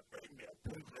 yeah, bring me a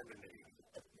pink lemonade.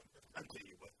 I'll tell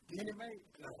you what. Minute Maid?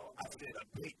 No, I said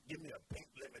give me a pink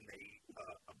lemonade,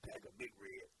 a pack of Big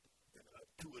Red, and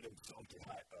 2 of them salty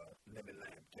hot lemon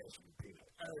lime cashew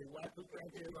peanuts. Hey, why the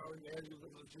crack is all in there? You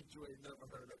look at shit you ain't never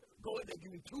heard of. Go ahead and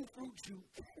give me 2 fruit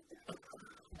shoots.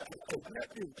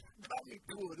 Buy me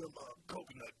 2 of them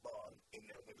coconut bars in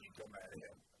there when you come out of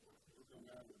here.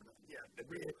 Yeah, the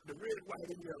red, white,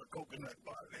 and yellow coconut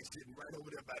bars. They sitting right over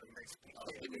there by the Mexican.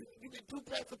 You get 2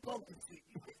 packs of pumpkin seed.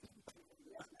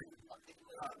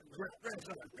 You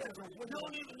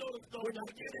don't even know the story. Now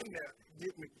get in there.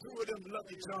 Get me 2 of them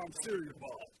Lucky Charms cereal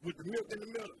bars with the milk in the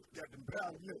middle. Got them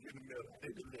powdered milk in the middle.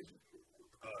 They're delicious.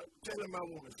 Tell them I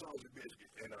want a sausage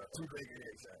biscuit and 2 bacon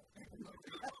eggs.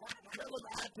 Tell them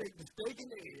I take the steak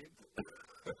and eggs.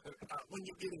 When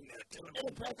you get in there, tell them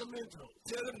a pack of Mentos.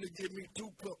 Tell them to give me 2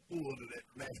 cupfuls of that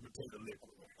mashed potato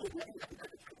liquid.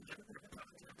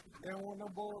 They don't want no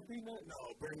boiled peanuts? No,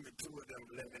 bring me 2 of them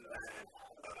lemon lime,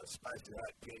 spicy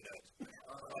hot peanuts,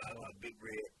 Big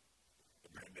Red.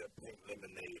 Bring me a pink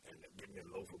lemonade and give me a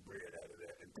loaf of bread out of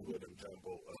that and 2 of them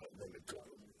jumbo lemon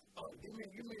cookies. Give me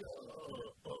a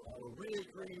red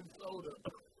cream soda.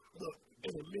 Look,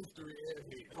 it's a mystery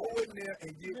airhead. Go in there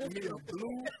and get me a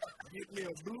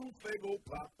blue Faygo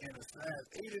pop and a size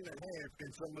 8.5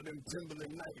 in some of them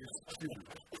Timberland Nikes.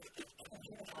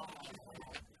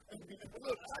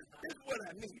 Look, this is what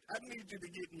I need. I need you to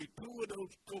get me 2 of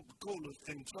those Coca-Colas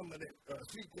and some of that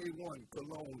CK1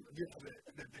 cologne gift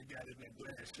that they got in that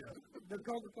glass shell. The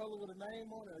Coca-Cola with a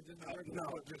name on it or just a regular?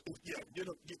 No,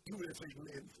 get 2 that say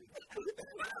Lindsay.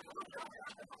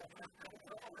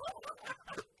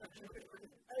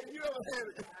 Hey, you ever had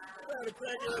a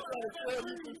crackhead try to sell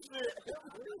you some shit?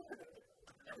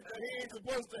 He ain't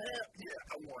supposed to have.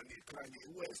 Yeah, I won these Kanye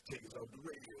West tickets off the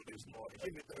radio this morning.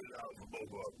 Give me $30 for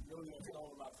both of them.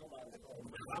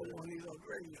 I won these on the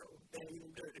radio. They ain't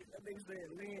even dirty. That nigga said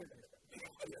Lindsay.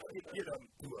 Get up,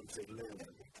 2 of them say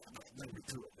Lindsay. Maybe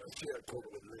 2 of them. Share Coke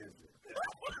with Lindsay.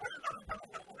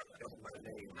 That's my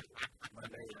name. My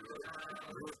name is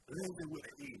Lindsay with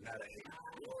an E, not an A.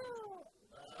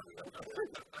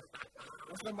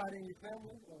 Somebody in your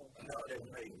family? No, that's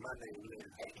me. My name is Lindsay.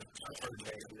 My first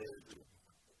name is Lindsay.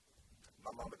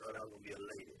 My mama thought I was going to be a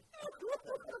lady.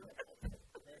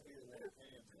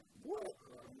 What?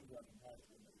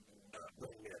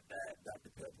 Bring me a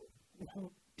Dr. Pepper.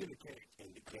 In the can.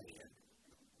 In the can.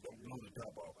 Don't blow the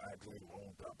top off. I clean my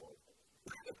own top off.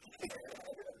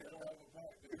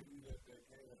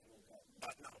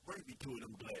 No, bring me 2 of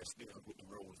them glass stems with the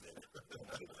rose in it.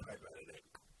 Take the pipe out of that.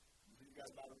 You got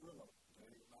about a Brillo.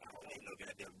 I ain't no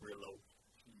goddamn Brillo.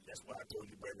 That's why I told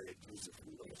you bring me that juicy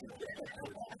food.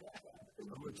 I'm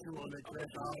gonna chew on that crap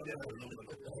all that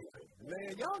aluminum.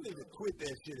 Man, y'all need to quit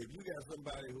that shit. If you got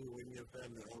somebody who in your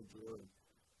family on drugs,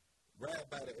 ride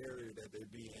by the area that they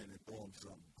be in and throw them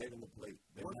something. Take them a plate.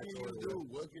 What can you do?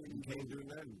 What can you can't do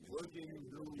nothing. What can you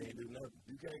do? You can't do nothing.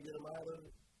 You can't get them out of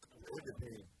it? It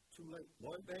depends. Too late.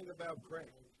 One thing about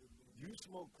crack, you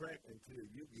smoke crack until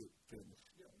you get finished.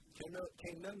 Can't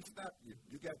nothing stop you.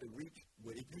 You got to reach.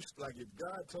 But if you if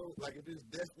God told, if it's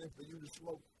destined for you to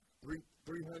smoke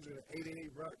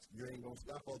 388 rocks, you ain't gonna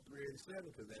stop on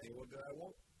 387 because that ain't what God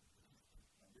wants.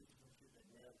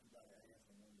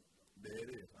 There it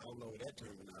is. I don't know what that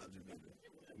terminology means.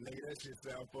 Nigga, that shit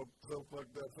sounds so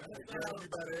fucked up. Grab you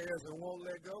by the ass and won't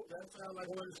let go. That sounds like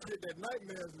one of the shit that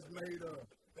Nightmares is made of.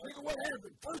 Nigga, what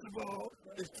happened? First of all,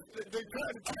 they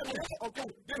tried to tell me, okay,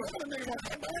 there's another nigga that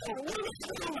came out and what is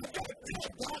this?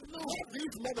 God knows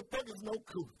these motherfuckers no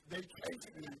cool. They chased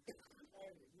me.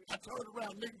 I turned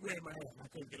around, nigga grabbed my ass. I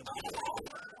couldn't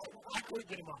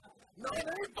get him off. No, they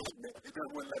ain't fucked me. He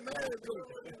just wouldn't let my ass go.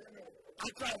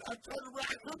 I turned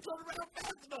around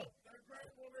fast enough.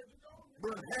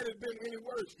 But had it been any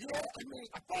worse,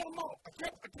 I fought him off. I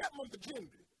kept my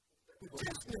virginity.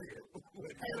 This nigga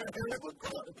had a hell of a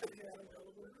grip.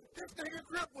 This nigga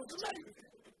grip was amazing.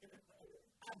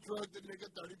 I drugged the nigga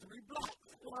 33 blocks.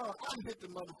 I hit the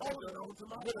motherfucker with a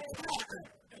flat.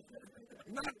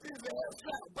 knocked his ass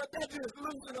out, but that just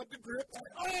loosened up the grip.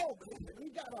 Like, oh, he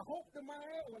got a hope to my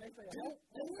head when they say hope.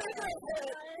 The nigga had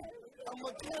a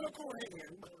mechanical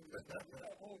hand.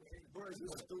 Bro, you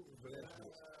stupid for that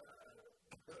shit.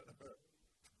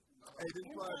 Hey, this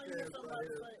podcast right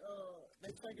here. They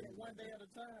taking it one day at a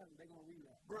time, they gonna read it.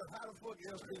 Bro, how the fuck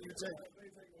else can you take it?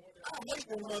 I hate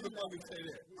when motherfuckers say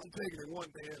that. I'm taking it one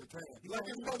day at a time. Like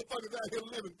these motherfuckers out here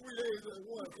living 3 days at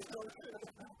once.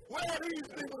 Where are these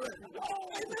people at?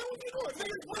 Hey man, what you doing?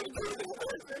 Niggas want to do this.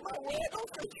 Say my word, don't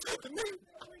say shit to me.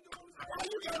 Why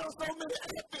you got on so many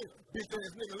outfits? Bitch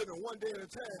ass nigga living one day at a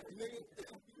time, nigga.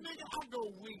 Nigga, I go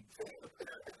weeks.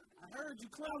 I heard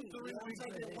you close 3 weeks.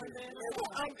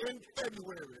 I'm in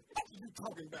February. What are you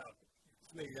talking about?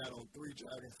 This nigga got on 3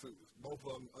 jogging suits. Both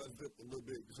of them unzipped a little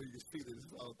bit so you can see that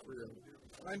it's all 3 of them.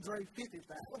 Andre 55.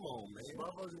 Come on, man.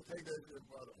 Motherfuckers take that shit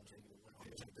out of them.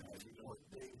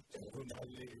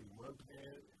 One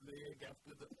pant leg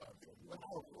after the other.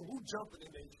 Who jumping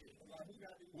in that shit?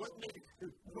 What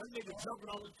nigga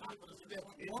jumping on the top of the step?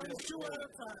 One shoe at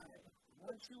a time.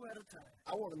 One shoe at a time.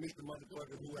 I want to meet the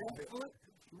motherfuckers who have foot.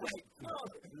 Right.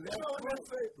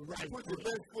 Right. Put your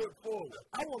left foot forward.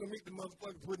 I want to meet the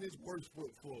motherfucker putting his worst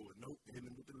foot forward. Nope. Hitting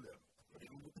him with the left.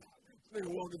 This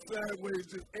nigga walking sideways,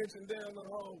 just inching down the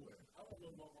hallway.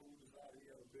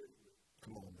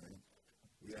 Come on, man.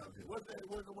 We out here. What's that?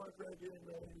 What's the one track in,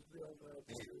 man?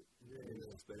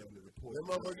 Yeah, stay on the report. That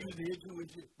motherfucker used to hit you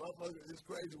with shit. Motherfucker, it's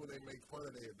crazy when they make fun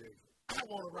of their bitch. I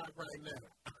want to rock right now.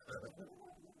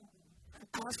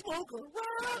 I smoke a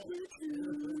rock with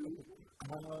you.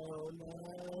 Oh, no.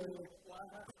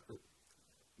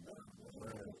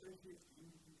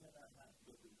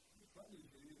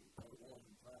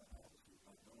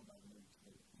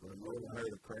 But I never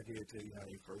heard a crackhead tell you how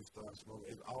he first started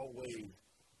smoking. It's always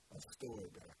a story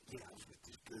about, yeah, I was with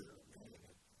this girl, man,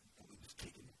 and we was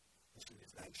kicking it. And she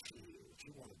was like, shit, what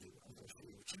you want to do? I was like,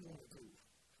 shit, what you want to do?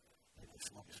 And they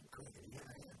smoking some crack. And yeah,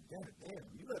 I am. God damn,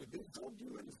 you got a big talk to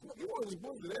you in the smoke. You want to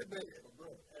smoke to that bad.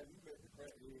 Bro, have you met the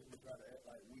crackheads who try to act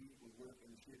like weed was working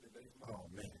and shit that they smoke? Oh,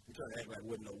 man. You try to act like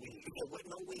wasn't no weed. There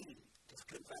wasn't no weed. Just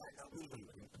couldn't find no weed.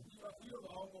 You ever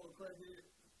almost crackhead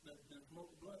that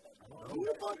smoke blunt? Who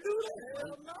the fuck do that?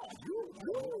 Hell no. You.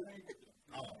 Oh,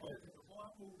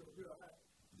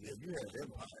 yeah, you had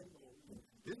an empire.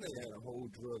 This nigga had a whole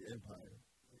drug empire.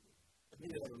 He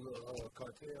had a little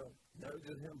cartel. That was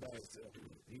just him by himself.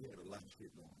 He had a lot of shit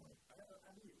going on.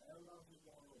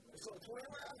 So, 20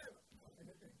 around here.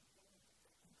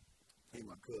 He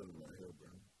my cousin right here,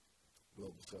 bro.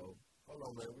 Global Soul. Hold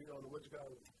on, man. We on the what you call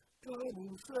it?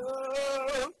 Global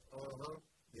Soul. Uh-huh.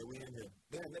 Yeah, we in here.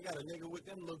 Damn, they got a nigga with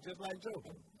them look just like Joe.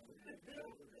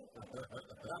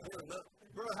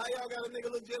 Bro, how y'all got a nigga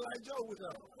look just like Joe with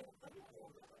y'all?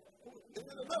 Is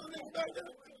there another nigga back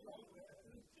there?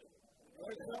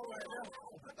 Right now.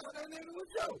 I thought that nigga was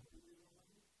Joe.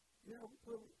 Yeah, we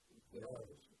put it.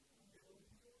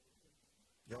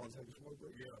 Y'all want to take a smoke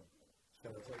break? Yeah.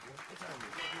 Can I take one? What time is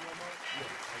it? You want more?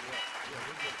 Yeah,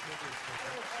 we'll get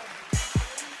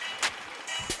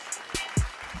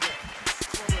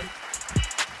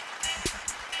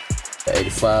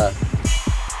 85.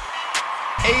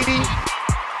 85.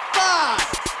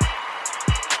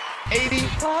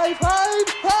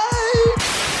 85.